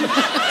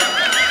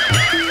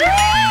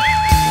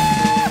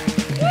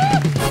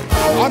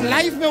 और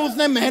लाइफ में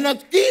उसने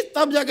मेहनत की,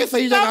 तब जाके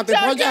सही जगह पे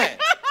पहुंचा है।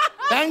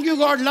 Thank you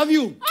God, love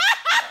you.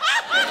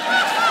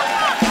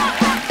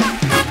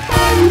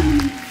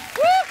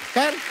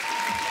 खैर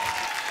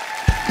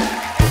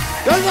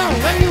चल जाओ,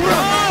 थैंक यू ब्रो।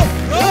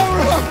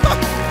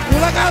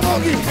 मुलाकात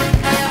होगी।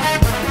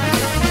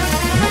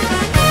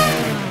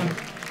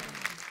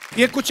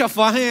 ये कुछ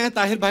अफवाहें हैं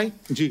ताहिर भाई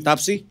जी।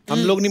 तापसी, हम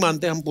लोग नहीं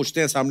मानते, हम पूछते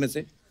हैं सामने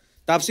से।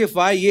 तापसी,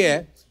 अफवाह ये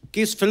है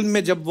कि इस फिल्म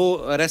में जब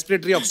वो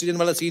रेस्पिरेटरी ऑक्सीजन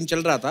वाला सीन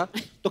चल रहा था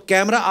तो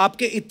कैमरा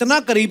आपके इतना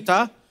करीब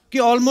था कि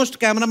ऑलमोस्ट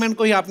कैमरामैन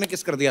को ही आपने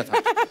किस कर दिया था।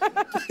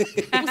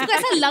 उसको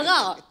ऐसा लगा,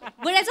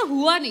 बट ऐसा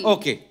हुआ नहीं।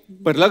 ओके।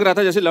 पर लग रहा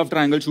था जैसे लव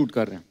ट्रायंगल शूट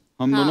कर रहे हैं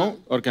हम दोनों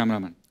और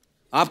कैमरामैन।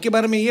 आपके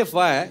बारे में ये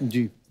अफवाह है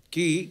जी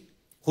कि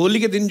होली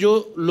के दिन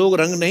जो लोग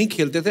रंग नहीं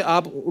खेलते थे,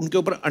 आप उनके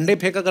ऊपर अंडे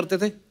फेंका करते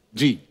थे।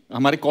 जी,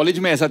 हमारे कॉलेज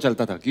में ऐसा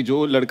चलता था कि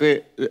जो लड़के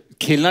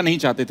खेलना नहीं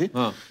चाहते थे,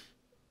 हाँ,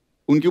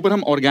 उनके ऊपर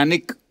हम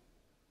ऑर्गेनिक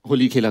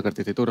होली खेला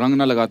करते थे। तो रंग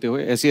ना लगाते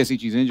हुए ऐसी ऐसी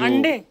चीजें जो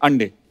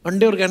अंडे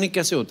ऑर्गेनिक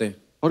कैसे होते हैं?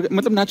 और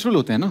मतलब नेचुरल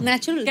होते हैं ना।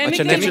 नेचुरल,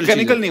 अच्छा,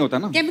 केमिकल नहीं होता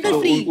ना, केमिकल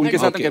फ्री। उनके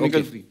साथ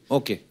केमिकल फ्री।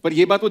 ओके। पर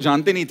ये बात वो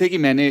जानते नहीं थे कि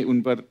मैंने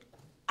उन पर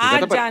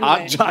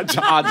आज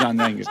जान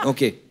जाएंगे।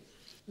 ओके।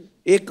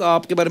 एक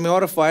आपके बारे में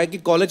और अफवाह है कि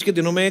कॉलेज के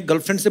दिनों में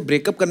गर्लफ्रेंड से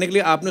ब्रेकअप करने के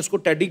लिए आपने उसको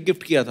टेडी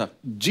गिफ्ट किया था।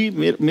 जी,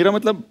 मेरा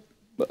मतलब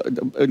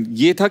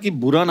ये था कि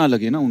बुरा ना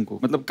लगे ना उनको।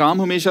 मतलब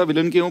काम हमेशा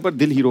विलन के ऊपर,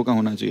 दिल हीरो का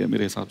होना चाहिए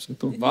मेरे हिसाब से।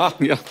 तो वाह,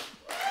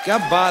 क्या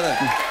बात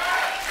है।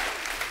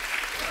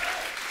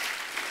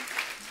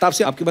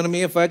 तापसी, आपके बारे में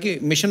ये अफवाह है कि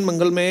मिशन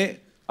मंगल में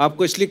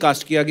आपको इसलिए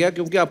कास्ट किया गया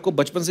क्योंकि आपको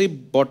बचपन से ही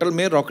बॉटल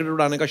में रॉकेट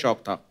उड़ाने का शौक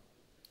था।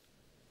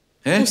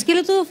 हैं? उसके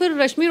लिए तो फिर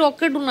रश्मि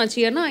रॉकेट होना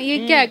चाहिए ना। ये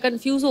क्या है,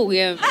 कंफ्यूज हो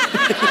गया है।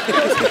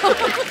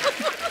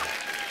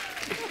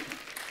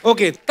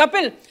 ओके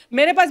कपिल,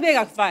 मेरे पास भी एक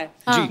अफवाह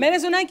है। मैंने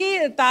सुना कि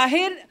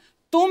ताहिर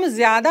तुम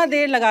ज्यादा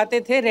देर लगाते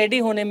थे रेडी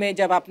होने में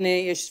जब आपने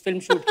ये फिल्म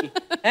शूट की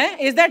हैं?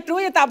 Is that true?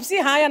 ये तापसी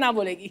हाँ या ना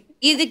बोलेगी?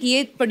 ये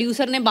देखिए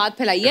प्रोड्यूसर ने बात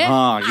फैलाई है।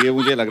 हाँ ये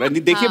मुझे लग रहा है।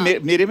 देखिए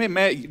मेरे में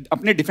मैं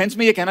अपने डिफेंस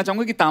में ये कहना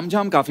चाहूंगा कि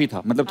तामझाम काफी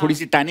था। मतलब थोड़ी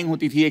सी टैनिंग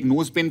होती थी, एक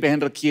नोज पिन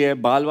पहन रखी है,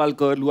 बाल वाल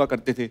कर्ल हुआ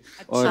करते थे।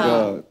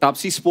 और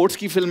तापसी स्पोर्ट्स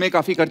की फिल्में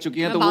काफी कर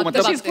चुकी हैं, तो वो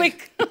मतलब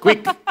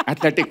क्विक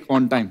एथलेटिक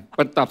ऑन टाइम।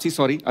 पर तापसी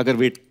सॉरी अगर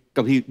वेट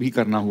कभी भी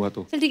करना हुआ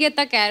तो। चल ठीक है,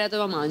 इतना कह रहा तो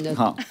मैं मान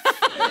जाता हूं।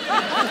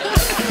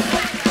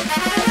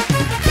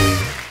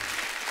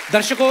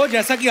 दर्शकों,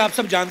 जैसा कि आप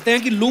सब जानते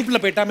हैं कि लूप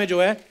लपेटा में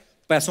जो है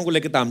पैसों को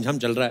लेकर तामझाम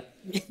चल रहा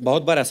है।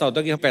 बहुत बार ऐसा होता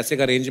है कि हम पैसे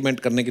का अरेंजमेंट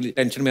करने के लिए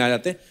टेंशन में आ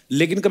जाते हैं,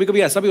 लेकिन कभी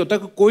कभी ऐसा भी होता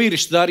है कि कोई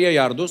रिश्तेदार या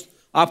यार दोस्त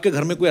आपके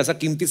घर में कोई ऐसा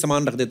कीमती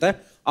सामान रख देता है,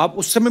 आप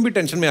उस समय भी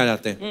टेंशन में आ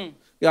जाते हैं।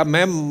 या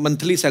मैं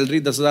मंथली सैलरी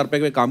 10,000 रुपए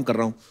का काम कर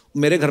रहा हूँ,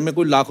 मेरे घर में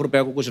कोई लाख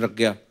रुपया को कुछ रख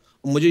गया,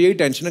 मुझे यही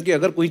टेंशन है कि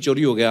अगर कोई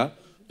चोरी हो गया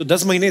तो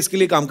 10 महीने इसके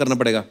लिए काम करना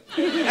पड़ेगा।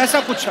 ऐसा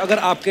कुछ अगर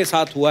आपके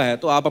साथ हुआ है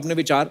तो आप अपने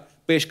विचार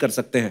पेश कर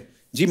सकते हैं।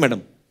 जी मैडम।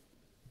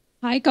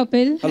 हाय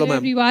कपिल, हेलो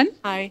एवरीवन।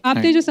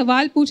 आपने जो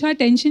सवाल पूछा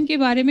टेंशन के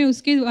बारे में,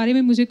 उसके बारे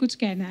में मुझे कुछ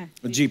कहना है।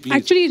 जी प्लीज।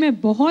 एक्चुअली मैं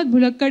बहुत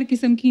भुलक्कड़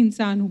किस्म की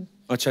इंसान हूँ।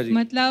 अच्छा जी।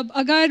 मतलब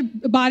अगर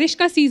बारिश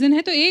का सीजन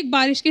है तो एक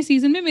बारिश के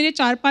सीजन में मेरे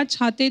 4-5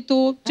 छाते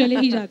तो चले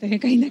ही जाते हैं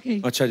कहीं ना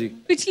कहीं। अच्छा जी।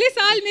 पिछले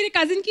साल मेरे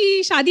कजिन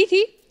की शादी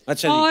थी।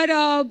 अच्छा और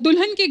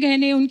दुल्हन के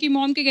गहने, उनकी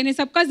मॉम के गहने,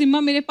 सबका जिम्मा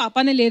मेरे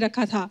पापा ने ले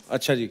रखा था।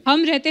 अच्छा जी।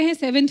 हम रहते हैं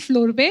 7th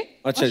फ्लोर पे।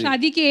 अच्छा और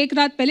शादी के एक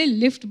रात पहले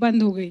लिफ्ट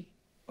बंद हो गई।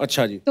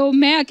 अच्छा जी। तो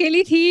मैं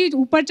अकेली थी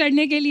ऊपर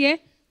चढ़ने के लिए,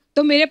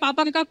 तो मेरे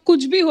पापा ने कहा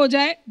कुछ भी हो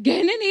जाए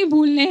गहने नहीं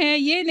भूलने हैं,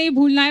 ये नहीं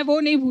भूलना है, वो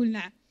नहीं भूलना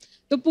है।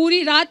 तो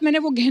पूरी रात मैंने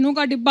वो गहनों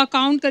का डिब्बा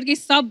काउंट करके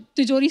सब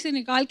तिजोरी से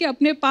निकाल के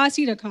अपने पास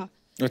ही रखा।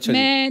 अच्छा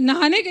मैं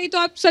नहाने गई तो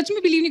आप सच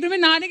में बिलीव नहीं करोगे, मैं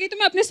नहाने गई तो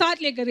मैं अपने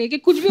साथ लेकर गई कि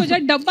कुछ भी हो जाए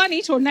डब्बा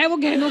नहीं छोड़ना है वो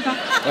गहनों का।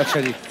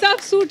 अच्छा जी। सब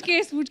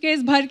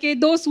सूटकेस भर के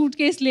 2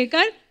 सूटकेस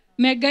लेकर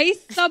मैं गई।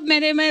 सब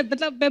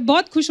मैं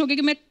बहुत खुश हो गई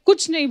कि मैं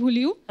कुछ नहीं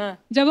भूली हूँ।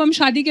 जब हम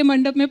शादी के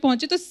मंडप में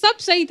पहुंचे तो सब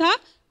सही था,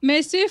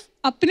 मैं सिर्फ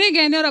अपने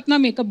गहने और अपना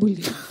मेकअप भूल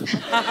गई।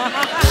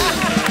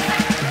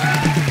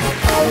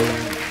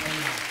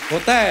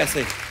 होता है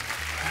ऐसे।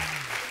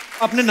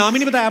 अपने नाम ही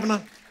नहीं बताया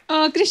अपना।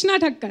 कृष्णा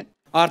ठक्कर।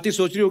 आरती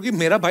सोच रही होगी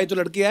मेरा भाई तो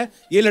लड़की है,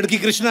 ये लड़की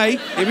कृष्णा आई,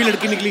 ये भी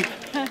लड़की निकली।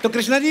 तो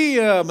कृष्णा जी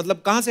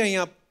मतलब कहाँ से आई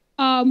आप?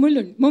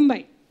 मुलुंड,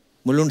 मुंबई।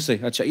 मुलुंड से।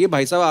 अच्छा, ये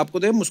भाई साहब आपको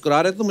देख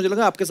मुस्कुरा रहे थे तो मुझे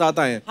लगा आपके साथ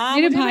आए हैं। हाँ,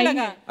 मेरे भाई।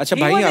 अच्छा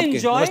भाई हैं आपके।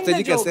 नमस्ते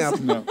जी, कैसे हैं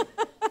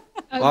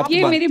आप?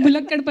 ये मेरे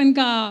भुलक्कड़पन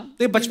का।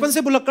 तो बचपन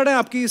से भुलक्कड़ है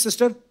आपकी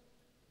सिस्टर?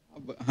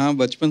 हाँ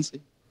बचपन से।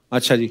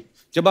 अच्छा जी।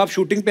 जब आप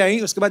शूटिंग पे आई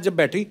उसके बाद जब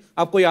बैठी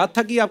आपको याद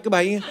था कि आपके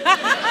भाई हैं?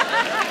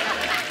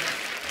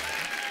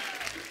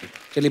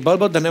 चलिए बहुत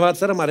बहुत धन्यवाद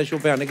सर हमारे शो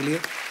पे आने के लिए।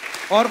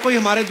 और कोई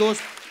हमारे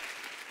दोस्त?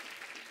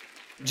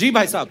 जी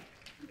भाई साहब।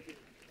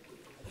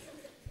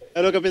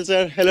 Hello Kapil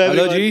sir.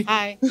 हेलो जी।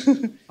 हाय।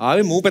 हाँ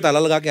मुंह पे ताला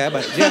लगा के आया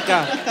भाई जी।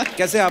 क्या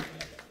कैसे आप?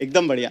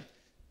 एकदम बढ़िया।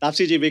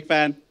 तापसी जी big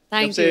fan.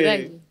 Thank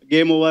you.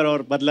 Game over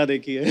और बदला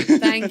देखी है।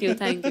 Thank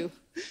you.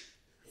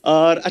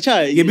 और अच्छा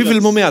ये भी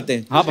फिल्मों में आते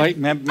हैं? हाँ भाई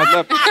मैं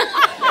मतलब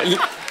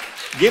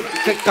ये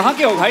कहाँ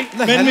के हो भाई?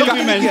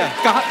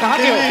 कहाँ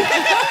के हो?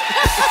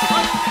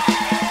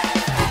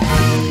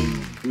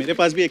 मेरे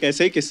पास भी एक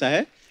ऐसा ही किस्सा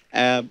है।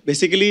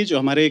 बेसिकली जो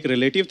हमारे एक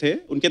रिलेटिव थे,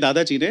 उनके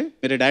दादाजी ने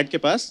मेरे डैड के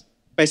पास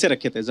पैसे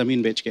रखे थे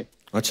ज़मीन बेच के।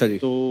 अच्छा जी।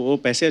 तो वो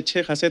पैसे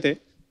अच्छे खासे थे,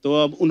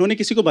 तो अब उन्होंने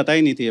किसी को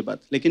बताई नहीं थी ये बात।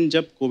 लेकिन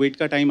जब कोविड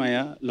का टाइम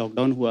आया,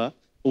 लॉकडाउन हुआ,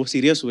 वो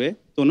सीरियस हुए,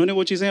 तो उन्होंने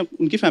वो चीज़ें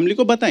उनकी फैमिली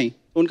को बताई।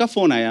 तो उनका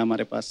फ़ोन आया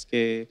हमारे पास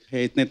कि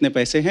इतने इतने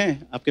पैसे हैं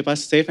आपके पास,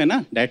 सेफ है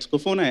ना? डैड्स को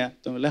फ़ोन आया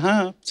तो बोले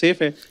हाँ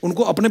सेफ है।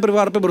 उनको अपने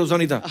परिवार पे भरोसा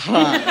नहीं था?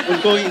 हाँ,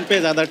 उनको इन पे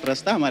ज़्यादा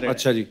ट्रस्ट था हमारे।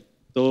 अच्छा जी।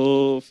 तो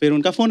फिर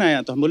उनका फ़ोन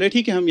आया तो हम बोले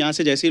ठीक है, हम यहाँ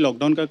से जैसे ही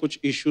लॉकडाउन का कुछ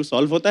इश्यू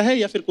सॉल्व होता है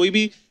या फिर कोई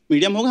भी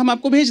मीडियम होगा हम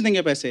आपको भेज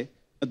देंगे पैसे।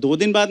 2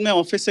 दिन बाद मैं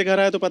ऑफिस से घर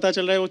आया तो पता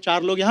चल रहा है वो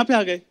 4 लोग यहाँ पे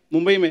आ गए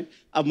मुंबई में।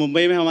 अब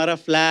मुंबई में हमारा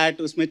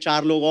फ्लैट, उसमें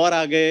 4 लोग और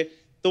आ गए,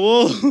 तो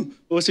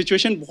वो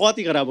सिचुएशन बहुत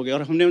ही ख़राब हो गया।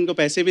 और हमने उनको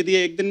पैसे भी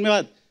दिए 1 दिन में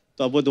बाद,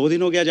 तो अब वो 2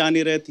 दिन हो गया जा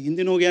नहीं रहे, 3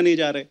 दिन हो गया नहीं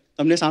जा रहे।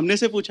 तो हमने सामने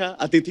से पूछा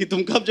अतिथि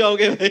तुम कब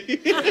जाओगे भाई?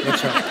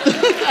 अच्छा।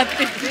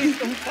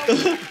 तो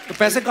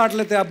पैसे काट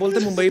लेते आप, बोलते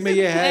मुंबई में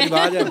ये है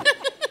रिवाज है,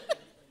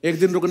 1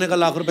 दिन रुकने का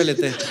लाख रुपए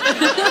लेते हैं।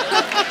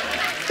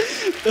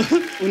 तो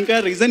उनका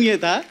रीज़न ये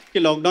था कि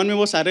लॉकडाउन में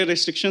वो सारे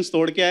रेस्ट्रिक्शंस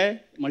तोड़ के आए,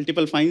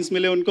 मल्टीपल फाइन्स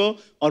मिले उनको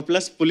और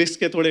प्लस पुलिस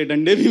के थोड़े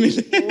डंडे भी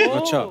मिले।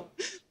 अच्छा।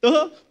 तो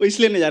वो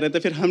इसलिए नहीं जा रहे थे।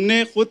 फिर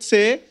हमने खुद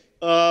से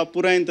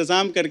पूरा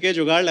इंतजाम करके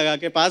जुगाड़ लगा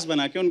के पास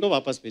बना के उनको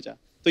वापस भेजा।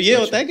 तो ये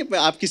होता है कि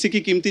आप किसी की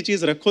कीमती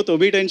चीज रखो तो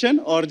भी टेंशन,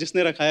 और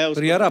जिसने रखाया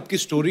उसको। यार आपकी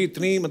स्टोरी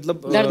इतनी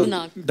मतलब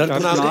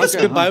दर्दनाक इस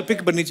पे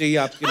बायोपिक बननी चाहिए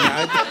आपकी।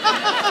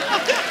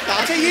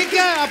 अच्छा ये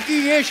क्या है आपकी,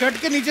 ये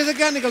शर्ट के नीचे से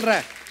क्या निकल रहा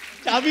है?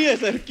 चाबी है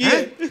सर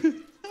की।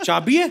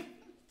 चाबी है?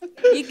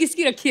 ये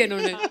किसकी रखी है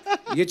इन्होंने?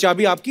 ये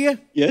चाबी आपकी है?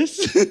 यस।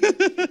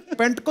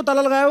 पेंट को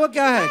ताला लगाया हुआ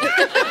क्या है?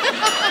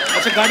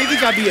 अच्छा गाड़ी की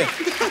चाबी है।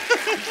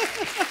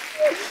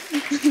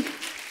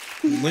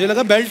 मुझे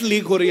लगा बेल्ट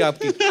लीक हो रही है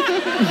आपकी।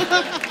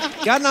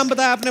 क्या नाम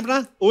बताया आपने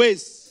अपना?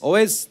 Owais.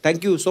 Owais,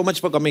 thank you so much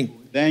for coming.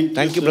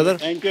 Thank you brother.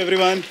 Thank you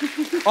everyone.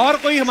 और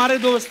कोई हमारे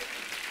दोस्त,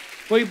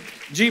 कोई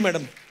जी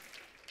मैडम।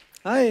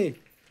 हाय,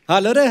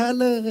 हेलो रे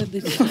हेलो।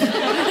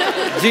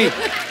 जी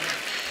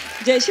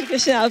जय श्री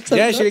कृष्ण आप सब।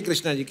 जय श्री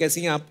कृष्णा जी,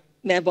 कैसी हैं आप?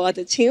 मैं बहुत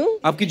अच्छी हूँ।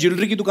 आपकी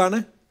ज्वेलरी की दुकान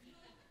है?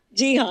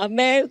 जी हाँ,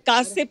 मैं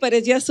कास्ट से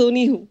परेजिया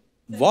सोनी हूँ।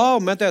 वाह,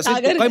 मैं तो ऐसे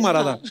तुक्का ही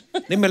मारा था।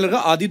 नहीं, मैं लगा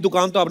आधी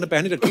दुकान तो आपने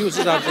पहनी रखी है उस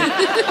हिसाब से।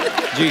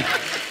 जी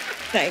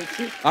थैंक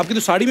यू। आपकी तो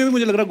साड़ी में भी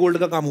मुझे लग रहा है गोल्ड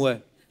का काम हुआ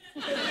है।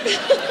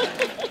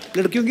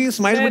 लड़कियों की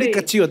स्माइल बड़ी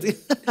कच्ची होती है।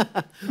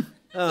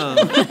 हाँ,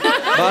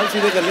 बाल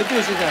सीधे कर लेती है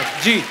उसी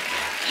हिसाब। जी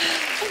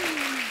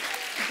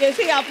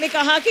जैसे आपने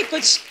कहा कि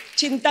कुछ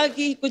चिंता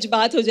की कुछ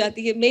बात हो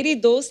जाती है, मेरी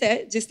दोस्त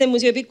है जिसने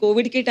मुझे अभी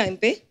कोविड के टाइम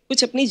पे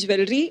कुछ अपनी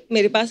ज्वेलरी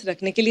मेरे पास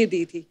रखने के लिए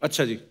दी थी।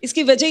 अच्छा जी।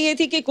 इसकी वजह ये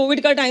थी कि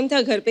कोविड का टाइम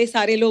था, घर पे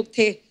सारे लोग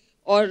थे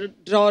और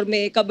ड्रॉर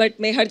में, कबर्ड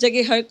में, हर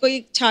जगह हर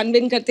कोई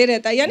छानबीन करते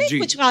रहता है, यानी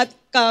कुछ हाथ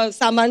का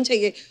सामान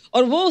चाहिए।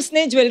 और वो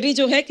उसने ज्वेलरी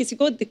जो है किसी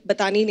को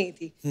बतानी नहीं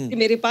थी कि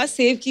मेरे पास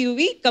सेव की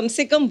हुई कम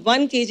से कम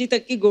 1 kg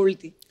तक की गोल्ड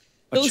थी।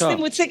 तो उसने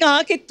मुझसे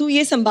कहा कि तू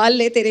ये संभाल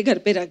ले, तेरे घर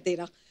पे रख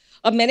देना।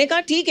 अब मैंने कहा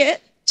ठीक है,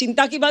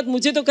 चिंता की बात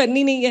मुझे तो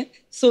करनी नहीं है,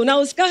 सोना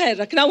उसका है,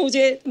 रखना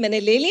मुझे। मैंने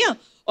ले लिया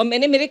और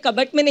मैंने मेरे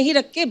कबर्ड में नहीं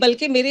रख के,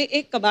 बल्कि मेरे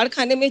एक कबाड़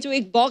खाने में जो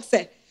एक बॉक्स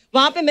है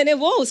वहां पे मैंने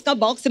वो उसका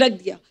बॉक्स रख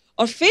दिया।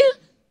 और फिर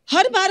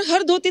हर बार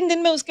हर 2-3 दिन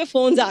में उसके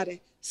फोन्स आ रहे,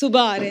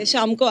 सुबह आ रहे,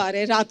 शाम को आ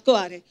रहे, रात को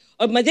आ रहे।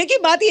 और मजे की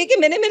बात ये कि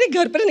मैंने मेरे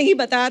घर पर नहीं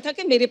बताया था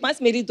कि मेरे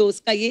पास मेरी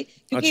दोस्त का ये,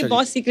 क्योंकि ये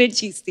बहुत सीक्रेट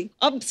चीज थी।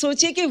 अब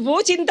सोचिए कि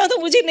वो चिंता तो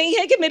मुझे नहीं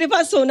है कि मेरे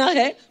पास सोना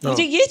है,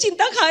 मुझे ये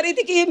चिंता खा रही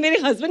थी कि ये मेरे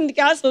हस्बैंड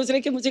क्या सोच रहे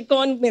हैं कि मुझे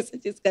कौन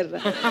मैसेजेस कर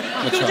रहा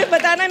है। तो मुझे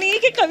बताना नहीं है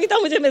कि कविता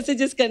मुझे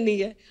मैसेजेस करनी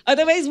है,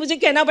 अदरवाइज मुझे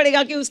कहना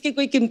पड़ेगा कि उसकी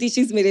कोई कीमती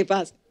चीज मेरे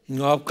पास।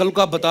 आप कल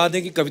को आप बता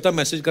दें कि कविता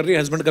मैसेज कर रही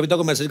है, हस्बैंड कविता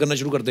को मैसेज करना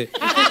शुरू कर दे,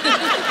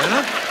 है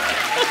ना?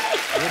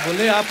 वो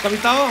बोले आप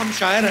कविता हो, हम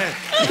शायर हैं।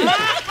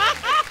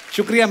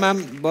 शुक्रिया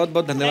मैम, बहुत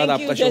बहुत धन्यवाद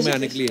आपका शो में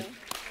आने के लिए।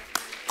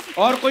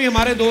 और कोई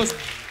हमारे दोस्त?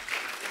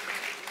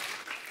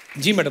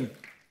 जी मैडम।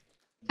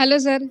 Hello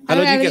sir.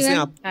 हेलो जी, कैसे हैं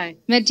आप?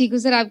 मैं ठीक हूँ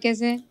सर, आप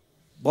कैसे हैं?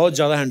 बहुत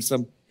ज्यादा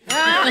हैंडसम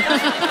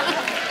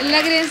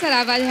लग रहे हैं सर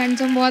आप आज,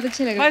 हैंडसम बहुत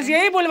अच्छे लग रहे हैं। बस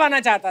यही बुलवाना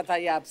चाहता था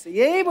ये आपसे,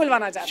 यही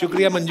बुलवाना चाहता।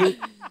 शुक्रिया मंजू।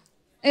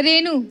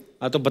 रेनू।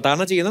 हाँ तो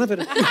बताना चाहिए था ना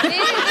फिर।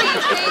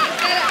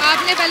 सर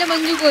आपने पहले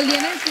मंजू बोल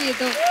दिया ना, इसलिए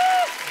तो।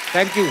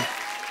 Thank you.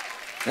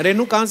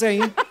 रेनू कहाँ से आई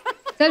हैं?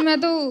 सर मैं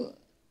तो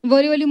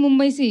बोरीवली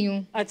मुंबई से ही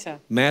हूँ। अच्छा।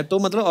 मैं तो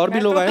मतलब और भी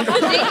लोग आए।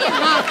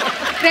 हाँ,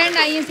 फ्रेंड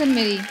आई है सर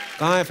मेरी।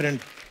 कहाँ है फ्रेंड?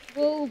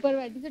 वो ऊपर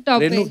बैठी थी टॉप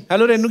पे। रेनू,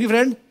 हेलो रेनू की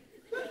फ्रेंड।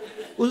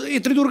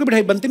 इतनी दूर की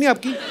बिठाई बनती नहीं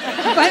आपकी?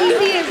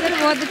 बनती है सर,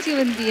 बहुत अच्छी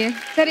बनती है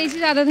सर। इसी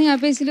ज्यादा था यहाँ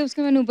पे, इसलिए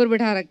उसको मैंने ऊपर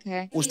बैठा रखा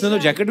है। उसने तो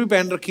जैकेट भी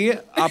पहन रखी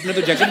है, आपने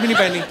तो जैकेट भी नहीं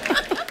पहनी।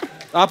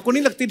 आपको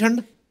नहीं लगती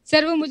ठंड?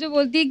 सर वो मुझे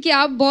बोलती है कि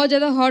आप बहुत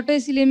ज्यादा हॉट हो,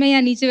 इसलिए मैं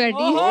यहाँ नीचे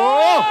बैठी हूँ।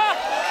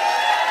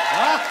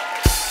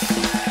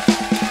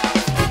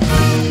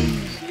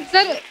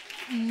 सर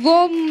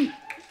वो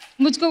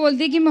मुझको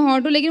बोलती है कि मैं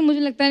हॉट हूँ, लेकिन मुझे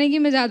लगता नहीं कि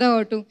मैं ज्यादा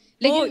हॉट हूँ।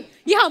 लेकिन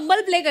ये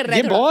हम्बल प्ले कर रहा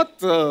है। ये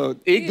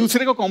बहुत एक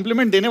दूसरे को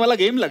कॉम्प्लीमेंट देने वाला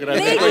गेम लग रहा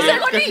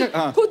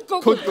है। खुद को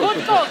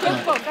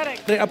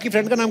करेक्ट। आपकी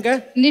फ्रेंड का नाम क्या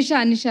है?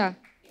 निशा। निशा।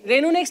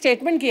 रेनू ने एक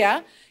स्टेटमेंट किया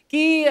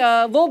कि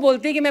वो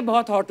बोलती है कि मैं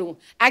बहुत हॉट हूँ।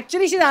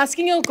 Actually she is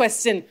asking you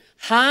question,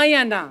 हाँ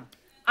या ना।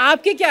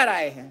 आपकी क्या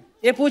राय है,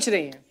 ये पूछ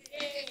रही हैं।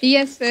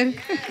 Yes sir.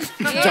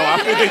 जवाब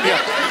भी दे दिया,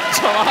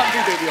 जवाब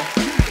भी दे दिया।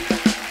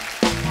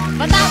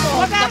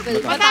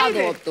 बता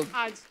दो अब तुम।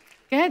 आज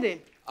कह दे।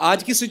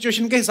 आज की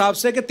सिचुएशन के हिसाब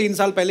से कि 3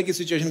 साल पहले की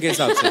सिचुएशन के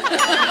हिसाब से?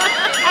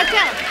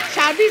 अच्छा,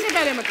 शादी से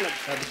पहले मतलब?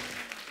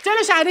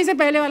 चलो शादी से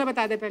पहले वाला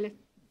बता दे पहले।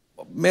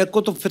 मेरे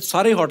को तो फिर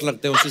सारे हॉट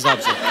लगते हैं उस हिसाब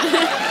से।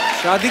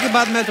 शादी के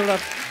बाद मैं थोड़ा।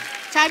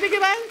 शादी के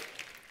बाद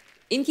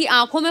इनकी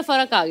आंखों में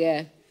फर्क आ गया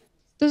है।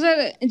 तो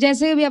सर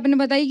जैसे अभी आपने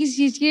बताया किसी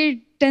चीज़ की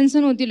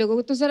टेंशन होती है लोगों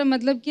को, तो सर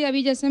मतलब कि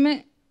अभी जैसे मैं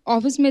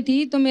ऑफिस में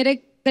थी तो मेरा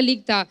एक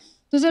कलीग था,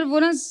 तो सर वो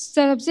ना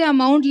सबसे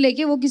अमाउंट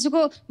लेके वो किसी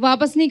को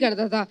वापस नहीं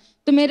करता था।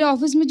 तो मेरे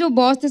ऑफिस में जो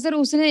बॉस थे सर,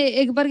 उसने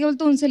एक बार केवल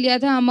तो उनसे लिया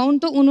था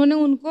अमाउंट, तो उन्होंने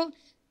उनको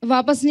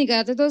वापस नहीं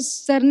करा था। तो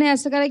सर ने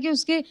ऐसा करा कि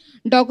उसके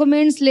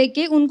डॉक्यूमेंट्स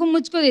लेके उनको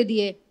मुझको दे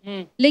दिए,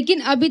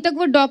 लेकिन अभी तक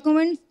वो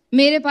डॉक्यूमेंट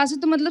मेरे पास है।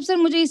 तो मतलब सर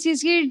मुझे इस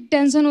चीज़ की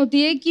टेंशन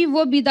होती है कि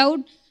वो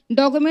विदाउट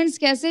डॉक्यूमेंट्स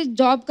कैसे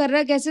जॉब कर रहा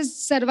है, कैसे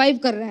सरवाइव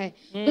कर रहा है।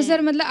 तो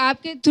सर मतलब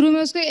आपके थ्रू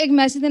में उसको एक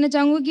मैसेज देना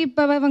चाहूँगी कि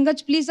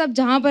पंकज प्लीज़ आप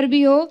जहाँ पर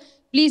भी हो,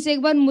 प्लीज़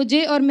एक बार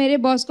मुझे और मेरे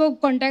बॉस को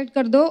कांटेक्ट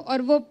कर दो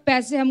और वो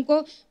पैसे हमको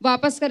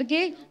वापस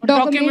करके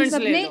डॉक्यूमेंट्स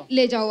अपने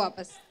ले जाओ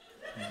वापस।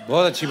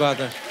 बहुत अच्छी बात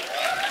है।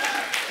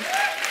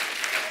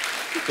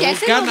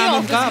 तो क्या नाम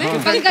उनका?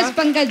 पंकज।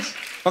 पंकज।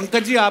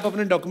 पंकज जी, आप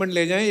अपने डॉक्यूमेंट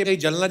ले जाएं, ये कहीं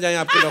जल ना जाएं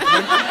आपके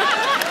document.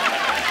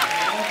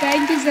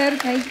 Thank you sir,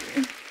 thank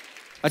you.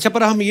 अच्छा,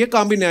 पर हम ये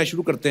काम भी नया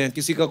शुरू करते हैं,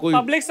 किसी का कोई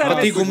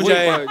पति गुम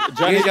जाए,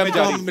 ये जब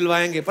हम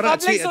मिलवाएंगे। पर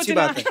अच्छी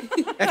बात है।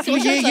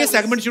 एक्चुअली ये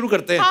सेगमेंट शुरू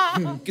करते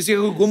हैं, किसी का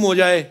कोई गुम हो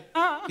जाए,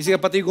 किसी का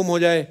पति गुम हो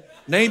जाए,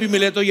 नहीं भी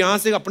मिले तो यहाँ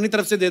से अपनी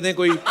तरफ से दे दें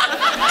कोई,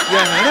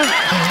 या है ना।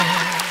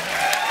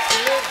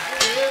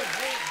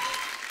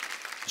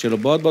 चलो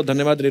बहुत बहुत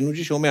धन्यवाद रेनू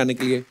जी शो में आने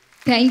के लिए।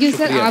 थैंक यू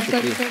सर, आपका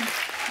भी सर।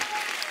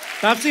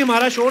 तापसी,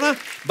 हमारा शो ना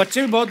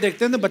बच्चे भी बहुत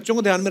देखते हैं, तो बच्चों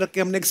को ध्यान में रख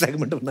के हमने एक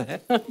सेगमेंट बनाया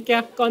है।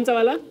 क्या, कौन सा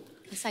वाला?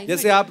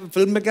 जैसे आप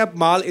फिल्म में क्या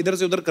माल इधर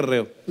से उधर कर रहे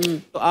हो,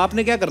 तो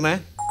आपने क्या करना है,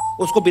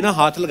 उसको बिना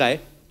हाथ लगाए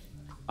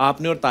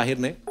आपने और ताहिर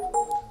ने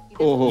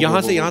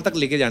यहाँ से यहाँ तक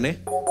लेके जाने।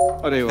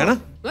 अरे है ना,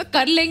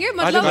 कर लेंगे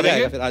मतलब।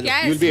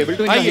 You'll be able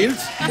to enjoy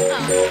heels.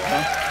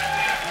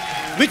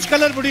 Which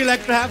color would you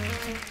like to have?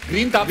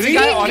 Green Taapsee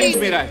का है, ऑरेंज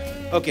मेरा है।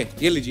 ओके,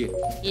 ये लीजिए।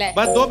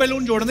 बस 2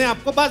 बैलून जोड़ने हैं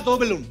आपको, बस 2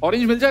 बैलून।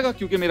 ऑरेंज मिल जाएगा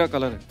क्योंकि मेरा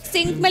कलर है।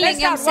 सिंक में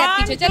लेंगे हम सब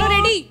पीछे। चलो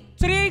रेडी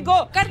 3 गो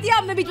कर दिया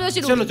हमने बीच में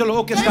शुरू। चलो चलो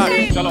ओके स्टार्ट।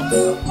 चलो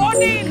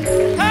 14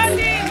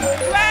 13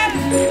 12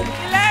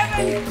 11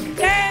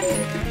 10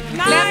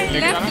 9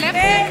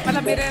 लेफ्ट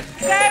मतलब मेरे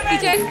 7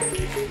 पीछे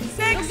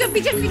 6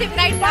 पीछे पीछे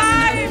राइट 5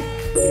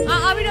 हां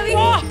अभी 3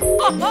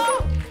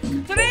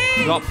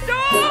 Drop. 2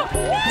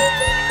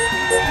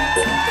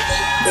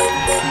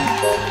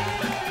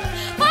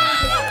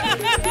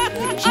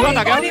 छुआ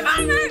था क्या?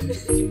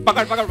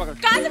 पकड़ पकड़ पकड़।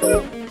 कहां से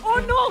पकड़ूं? ओह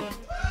नो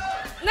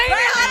नहीं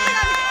नहीं हाथ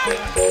लगा।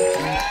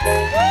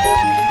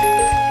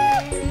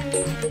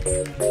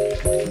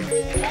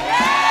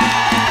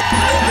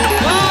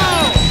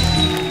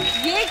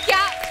 ये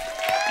क्या?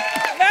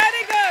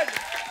 Very good.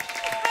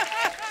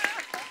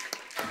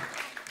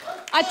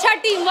 अच्छा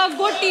team work,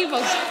 good team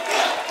work.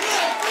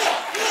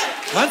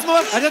 Once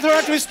more, अच्छा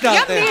थोड़ा ट्विस्ट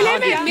डालते हैं। मेले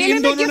इन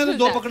में दोनों ने तो गिफ्ट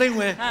 2 मिलता पकड़े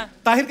हुए हैं।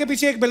 ताहिर के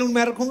पीछे एक बैलून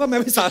मैं रखूंगा,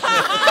 मैं भी साथ में।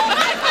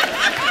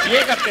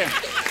 ये करते हैं।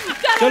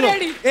 चलो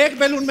एक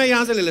बैलून मैं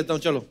यहाँ से ले लेता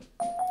हूँ। चलो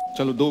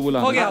चलो 2 बुला।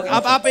 हो गया।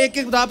 अब आप एक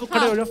एक आप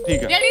खड़े हो जाओ।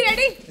 ठीक है रेडी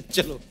रेडी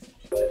चलो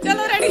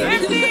चलो रेडी।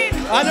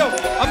 15 आ जाओ।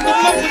 अब तुम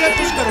लोग मुझे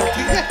पुश करो,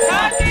 ठीक है?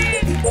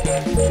 13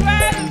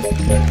 12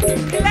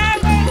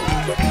 11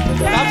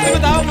 आपसे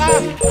बताओ कहाँ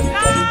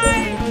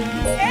 9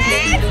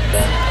 8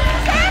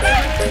 7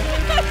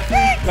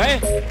 6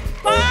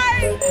 5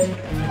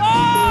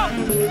 4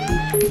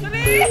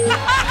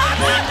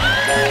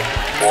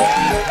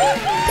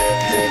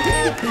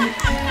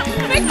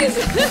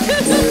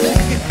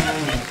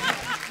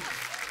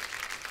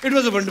 It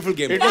was a wonderful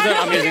game. It was an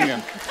amazing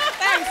game.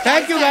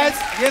 Thank you guys.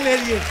 ये ले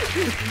लिए।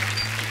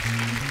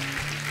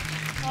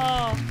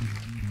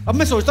 अब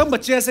मैं सोचता हूँ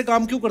बच्चे ऐसे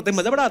काम क्यों करते हैं,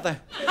 मजा बड़ा आता है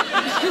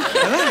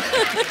ना?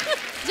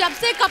 जब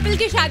से कपिल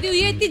की शादी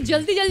हुई है इतनी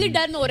जल्दी जल्दी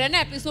डन हो रहा है ना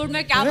एपिसोड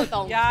में, क्या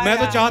बताऊं। मैं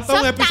तो चाहता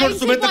हूँ एपिसोड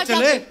सुबह तक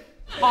चले।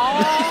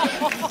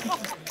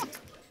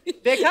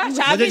 देखा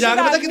मुझे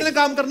जाके पता कितने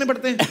काम करने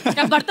पड़ते हैं।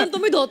 क्या बर्तन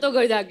तुम ही धोते हो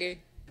घर जाके?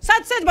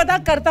 सच सच बता,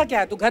 करता क्या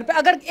है तू घर पे?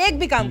 अगर एक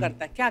भी काम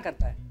करता है, क्या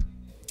करता है?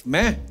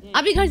 मैं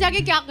अभी घर जाके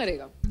क्या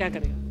करेगा? क्या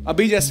करेगा?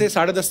 अभी जैसे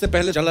 10:30 से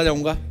पहले चला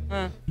जाऊंगा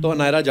तो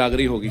अनायरा जाग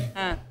रही होगी,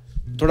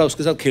 थोड़ा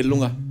उसके साथ खेल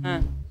लूंगा,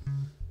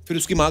 फिर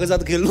उसकी माँ के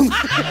साथ खेल लूंगा।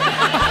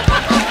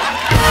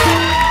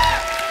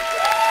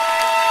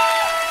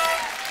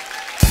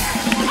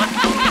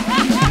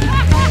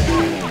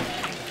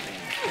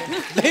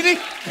 नहीं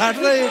काट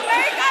रहे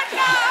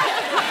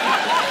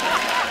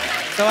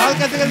सवाल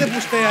कैसे कैसे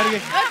पूछते हैं यार ये।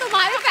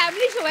 तुम्हारे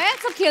फैमिली शो है,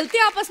 सब खेलते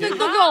हैं आपस में,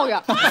 तो क्या हो गया?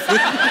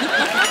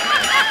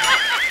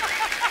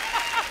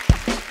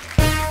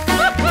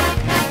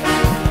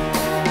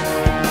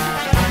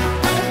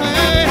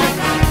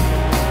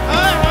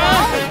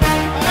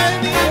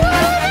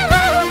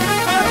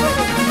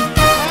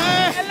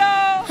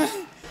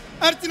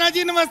 अर्चना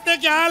जी नमस्ते,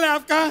 क्या हाल है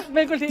आपका?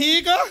 बिल्कुल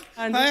ठीक हो?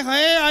 हाय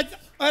हाय आज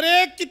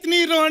अरे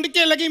कितनी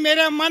रौनकें लगी,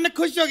 मेरा मन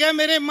खुश हो गया,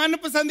 मेरे मन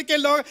पसंद के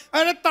लोग।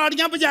 अरे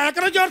ताड़ियां बजाया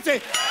करो जोर से।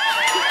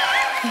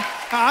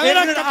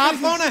 आप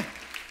कौन है?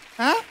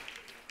 हाँ?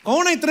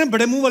 कौन है इतने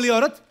बड़े मुंह वाली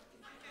औरत?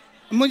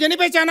 मुझे नहीं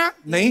पहचाना?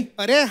 नहीं।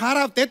 अरे हर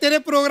हफ्ते तेरे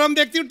प्रोग्राम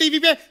देखती हूँ टीवी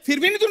पे, फिर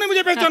भी नहीं तूने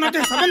मुझे पहचाना।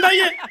 तो संबंध आई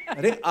है।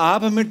 अरे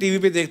आप हमें टीवी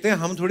पे देखते हैं,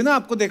 हम थोड़ी ना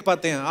आपको देख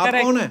पाते हैं। आप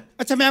कौन है?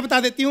 अच्छा मैं बता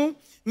देती हूँ,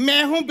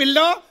 मैं हूँ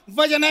बिल्लो,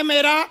 वजन है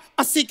मेरा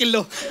 80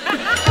 किलो।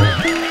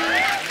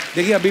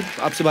 देखिए अभी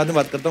आपसे बाद में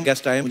बात करता हूँ,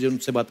 गेस्ट आए मुझे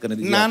उनसे बात करने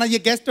दीजिए। ना ना ये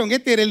गेस्ट होंगे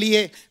तेरे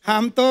लिए,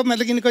 हम तो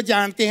मतलब इनको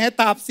जानते हैं,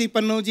 तापसी,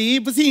 पन्नू जी,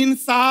 भसीन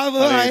साहब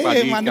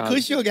आए, मन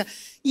खुश हो गया।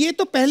 ये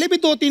तो पहले भी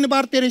 2-3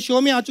 बार तेरे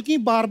शो में आ चुकी,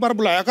 बार बार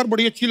बुलाया कर,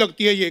 बड़ी अच्छी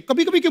लगती है ये।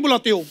 कभी कभी क्यों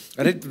बुलाते हो?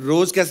 अरे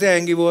रोज कैसे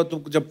आएंगी वो,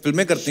 तो जब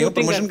फिल्में करती हैं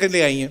प्रमोशन के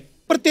लिए आई हैं।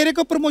 पर तेरे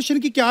को प्रमोशन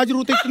की क्या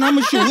जरूरत है, इतना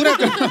मशहूर है।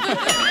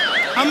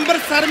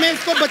 अमृतसर में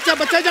इसको बच्चा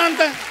बच्चा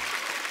जानता है।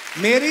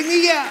 मेरी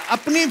नहीं है,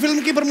 अपनी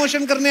फिल्म की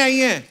प्रमोशन करने आई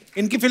हैं।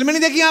 इनकी फिल्में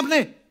नहीं देखी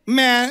आपने?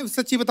 मैं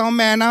सच्ची बताऊं,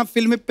 मैं ना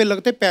फिल्म पे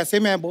लगते पैसे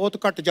मैं बहुत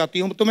कट जाती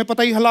हूँ, तुम्हें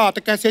पता ही हालात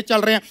कैसे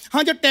चल रहे हैं।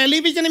 हाँ जो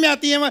टेलीविजन में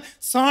आती है,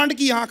 सांड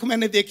की आंख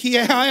मैंने देखी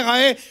है, हाय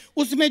हाय,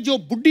 उसमें जो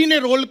बुड्ढी ने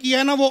रोल किया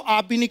है ना, वो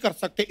आप भी नहीं कर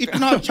सकते,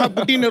 इतना अच्छा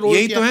बुड्ढी ने रोल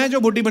यही किया। तो है जो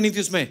बुड्ढी बनी थी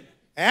उसमें।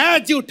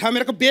 झूठा,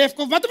 मेरे को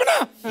बेवकूफ मत बना।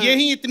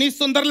 यही इतनी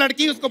सुंदर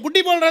लड़की, उसको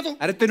बुड्ढी बोल रहा तू?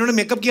 अरे तो इन्होंने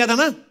मेकअप किया था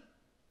ना।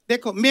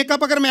 देखो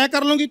मेकअप अगर मैं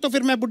कर लूंगी तो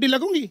फिर मैं बुड्ढी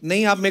लगूंगी?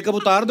 नहीं, आप मेकअप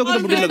उतार दोगे तो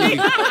बुड्ढी लगूंगी।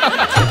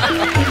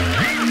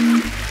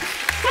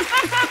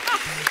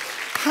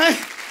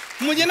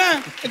 मुझे ना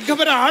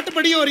घबराहट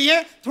बड़ी हो रही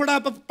है, थोड़ा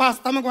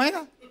पास्ता मंगवाएगा?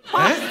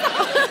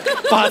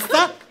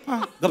 पास्ता?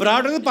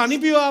 घबराहट है तो पानी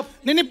पियो आप।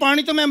 नहीं नहीं,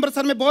 पानी तो मैं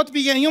अमृतसर में बहुत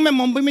पी आई हूँ, मैं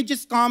मुंबई में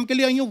जिस काम के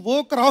लिए आई हूँ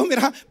वो कराओ,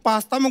 मेरा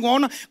पास्ता मंगवाओ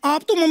ना।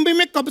 आप तो मुंबई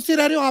में कब से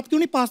रह रहे हो, आप क्यों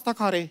नहीं पास्ता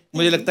खा रहे?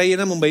 मुझे लगता है ये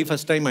ना मुंबई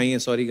फर्स्ट टाइम आई है,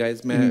 सॉरी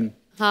गाइस मैं।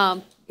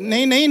 हाँ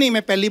नहीं नहीं नहीं,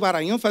 मैं पहली बार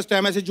आई हूँ, फर्स्ट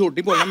टाइम ऐसे झूठ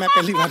नहीं बोलना, मैं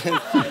पहली बार आई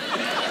हूँ।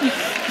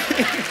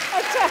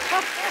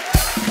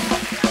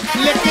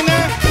 लेकिन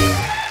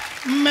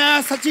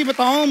मैं सच्ची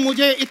बताऊं,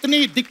 मुझे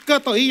इतनी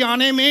दिक्कत हुई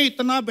आने में,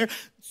 इतना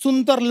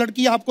सुंदर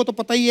लड़की, आपको तो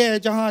पता ही है,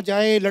 जहां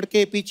जाए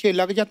लड़के पीछे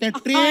लग जाते हैं।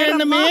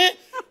 ट्रेन में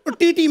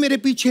टीटी मेरे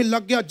पीछे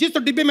लग गया, जिस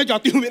डिब्बे में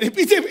जाती हूँ मेरे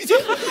पीछे पीछे,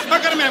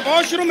 अगर मैं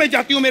वॉशरूम में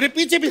जाती हूँ मेरे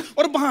पीछे भी,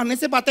 और बहाने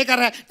से बातें कर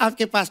रहा है,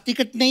 आपके पास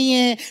टिकट नहीं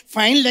है,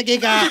 फाइन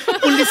लगेगा,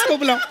 पुलिस को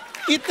बुलाओ।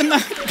 इतना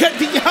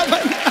घटिया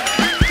बंदा।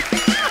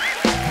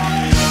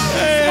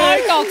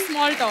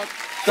 Small talk.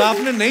 तो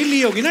आपने नहीं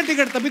ली होगी ना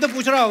टिकट, तभी तो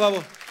पूछ रहा होगा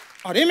वो।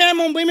 अरे मैं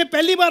मुंबई में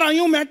पहली बार आई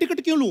हूँ, मैं टिकट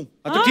क्यों लूं?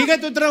 तो ठीक है,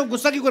 तो इतना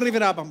गुस्सा क्यों कर रही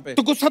फिर आप हम पे?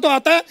 तो गुस्सा तो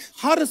आता है,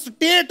 हर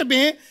स्टेट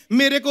में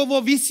मेरे को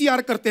वो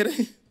VCR करते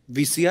रहे।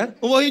 VCR?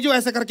 वही जो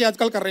ऐसे करके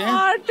आजकल कर रहे हैं।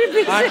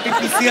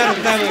 RTPCR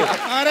होता है वो।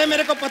 अरे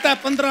मेरे को पता है,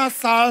 15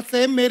 साल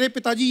से मेरे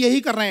पिताजी यही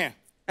कर रहे हैं।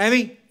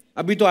 एवी,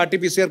 अभी तो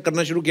RTPCR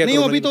करना शुरू किया। नहीं,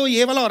 अभी तो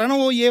ये वाला हो रहा है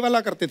ना, वो ये वाला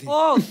करते थे।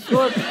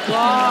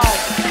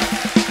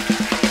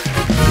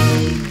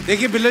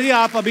 देखिए बिल्लो जी,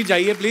 आप अभी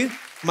जाइए प्लीज,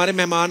 हमारे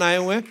मेहमान आए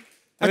हुए हैं,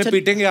 हमें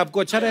पीटेंगे आपको,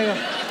 अच्छा रहेगा।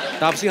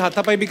 तापसी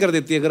हाथापाई भी कर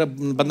देती है अगर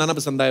बंदा ना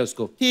पसंद आए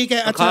उसको। ठीक है,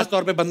 अच्छा। खास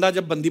तौर पे बंदा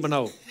जब बंदी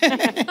बनाओ।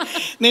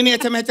 नहीं नहीं,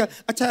 अच्छा मैं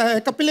अच्छा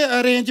कपिल,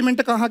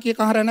 अरेंजमेंट कहाँ की,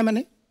 कहाँ रहना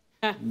मैंने?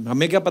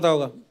 हमें क्या पता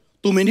होगा?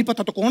 तुम्हें नहीं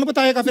पता तो कौन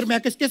बताएगा फिर, मैं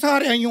किसके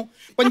सहारे आई हूँ?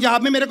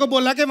 पंजाब में मेरे को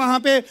बोला कि वहाँ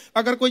पे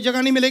अगर कोई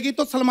जगह नहीं मिलेगी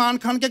तो सलमान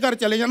खान के घर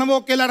चले जाना, वो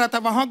अकेला रहता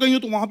है। वहां गई हूँ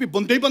तो वहां भी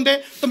बंदे ही बंदे,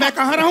 तो मैं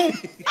कहाँ रहूं?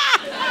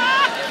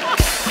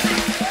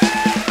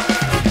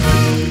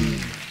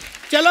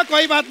 चलो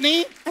कोई बात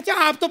नहीं। अच्छा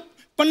आप तो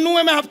पन्नू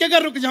है, मैं आपके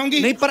घर रुक जाऊंगी।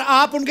 नहीं, पर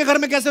आप उनके घर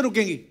में कैसे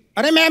रुकेंगी?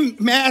 अरे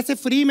मैं ऐसे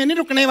फ्री में नहीं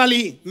रुकने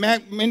वाली, मैं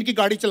इनकी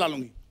गाड़ी चला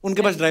लूंगी।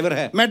 उनके पास ड्राइवर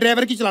है? मैं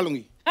ड्राइवर की चला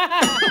लूंगी।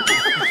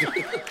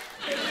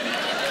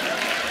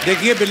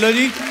 देखिए बिल्लो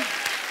जी,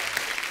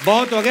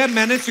 बहुत हो गया,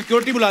 मैंने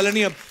सिक्योरिटी बुला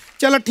लेनी अब।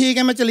 चलो ठीक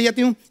है, मैं चली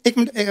जाती हूँ। एक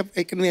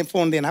मिनट,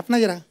 फोन देना अपना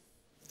जरा।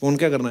 फोन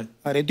क्या करना है?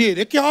 अरे दे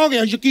दे, क्या हो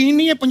गया, यकीन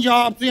नहीं है,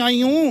 पंजाब से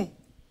आई हूँ,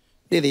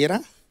 दे दे जरा।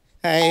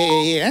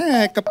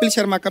 कपिल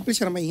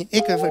शर्मा ही है,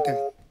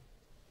 एक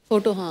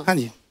फोटो। हाँ हाँ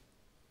जी।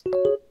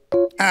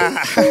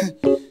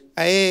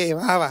 अरे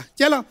वाह वाह,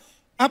 चलो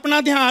अपना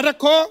ध्यान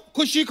रखो,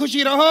 खुशी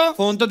खुशी रहो।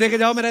 फोन तो देके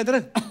जाओ मेरा इधर।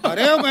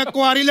 अरे मैं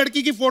कुंवारी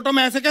लड़की की फोटो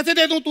मैं ऐसे कैसे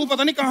दे दूं? तू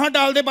पता नहीं कहाँ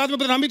डाल दे, बाद में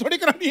बदनामी थोड़ी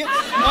करानी है।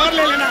 और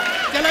ले लेना।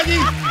 चलो जी,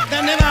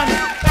 धन्यवाद।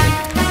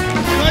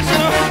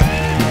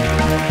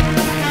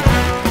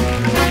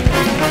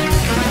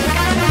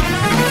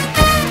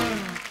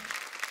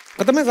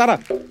 खत्म है सारा,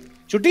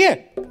 छुट्टी है।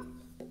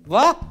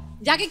 वाह,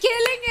 जाके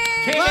खेलेंगे।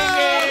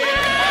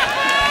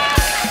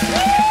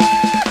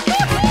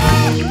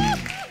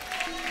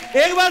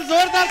 एक बार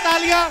जोरदार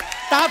तालियां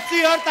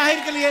तापसी और ताहिर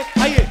के लिए।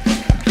 आइए।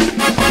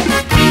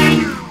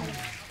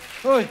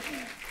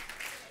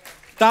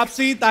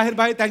 तापसी, ताहिर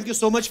भाई, thank you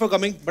so much for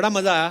coming, बड़ा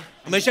मजा आया,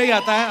 हमेशा ही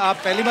आता है, आप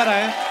पहली बार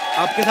आए,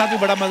 आपके साथ भी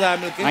बड़ा मजा आया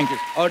मिलकर। थैंक यू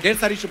और ढेर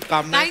सारी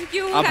शुभकामनाएं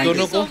आप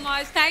दोनों को।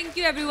 Thank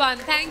you everyone,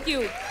 thank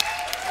you.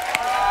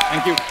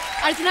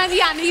 अर्चना जी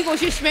आने की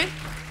कोशिश में,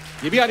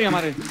 ये भी आ रही है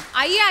हमारे।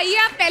 आइए आइए,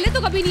 आप पहले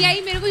तो कभी नहीं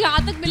आई मेरे को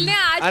यहाँ तक मिलने,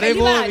 आज अरे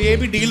वो ये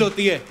भी डील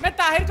होती है। मैं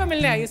ताहिर को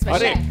मिलने आई स्पेशल।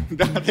 अरे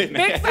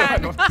बिग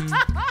फैन।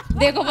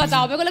 देखो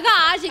बताओ, मेरे को लगा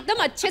आज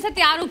एकदम अच्छे से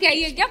तैयार होके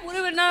आई है क्या पूरे,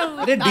 वरना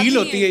अरे डील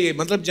होती है ये,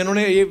 मतलब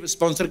जिन्होंने ये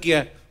स्पॉन्सर किया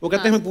है वो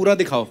कहते हैं हमें पूरा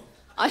दिखाओ।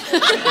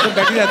 तो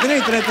बैठी रहती है ना,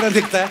 इतना इतना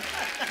दिखता है।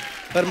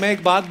 पर मैं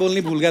एक बात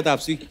बोलनी भूल गया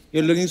Taapsee,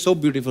 you are looking so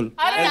beautiful.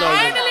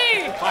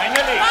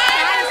 Finally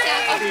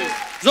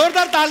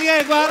जोरदार तालियां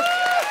एक बार।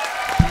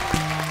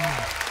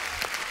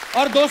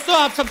 और दोस्तों,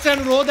 आप सबसे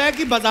अनुरोध है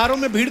कि बाजारों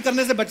में भीड़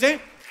करने से बचें,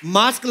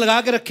 मास्क लगा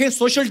के रखें,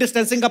 सोशल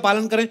डिस्टेंसिंग का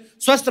पालन करें,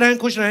 स्वस्थ रहें,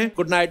 खुश रहें।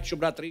 गुड नाइट,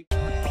 शुभ रात्रि।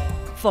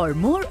 For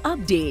more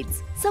updates,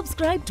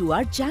 subscribe to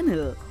our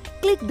channel,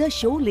 click the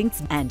show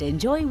links and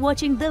enjoy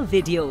watching the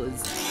videos.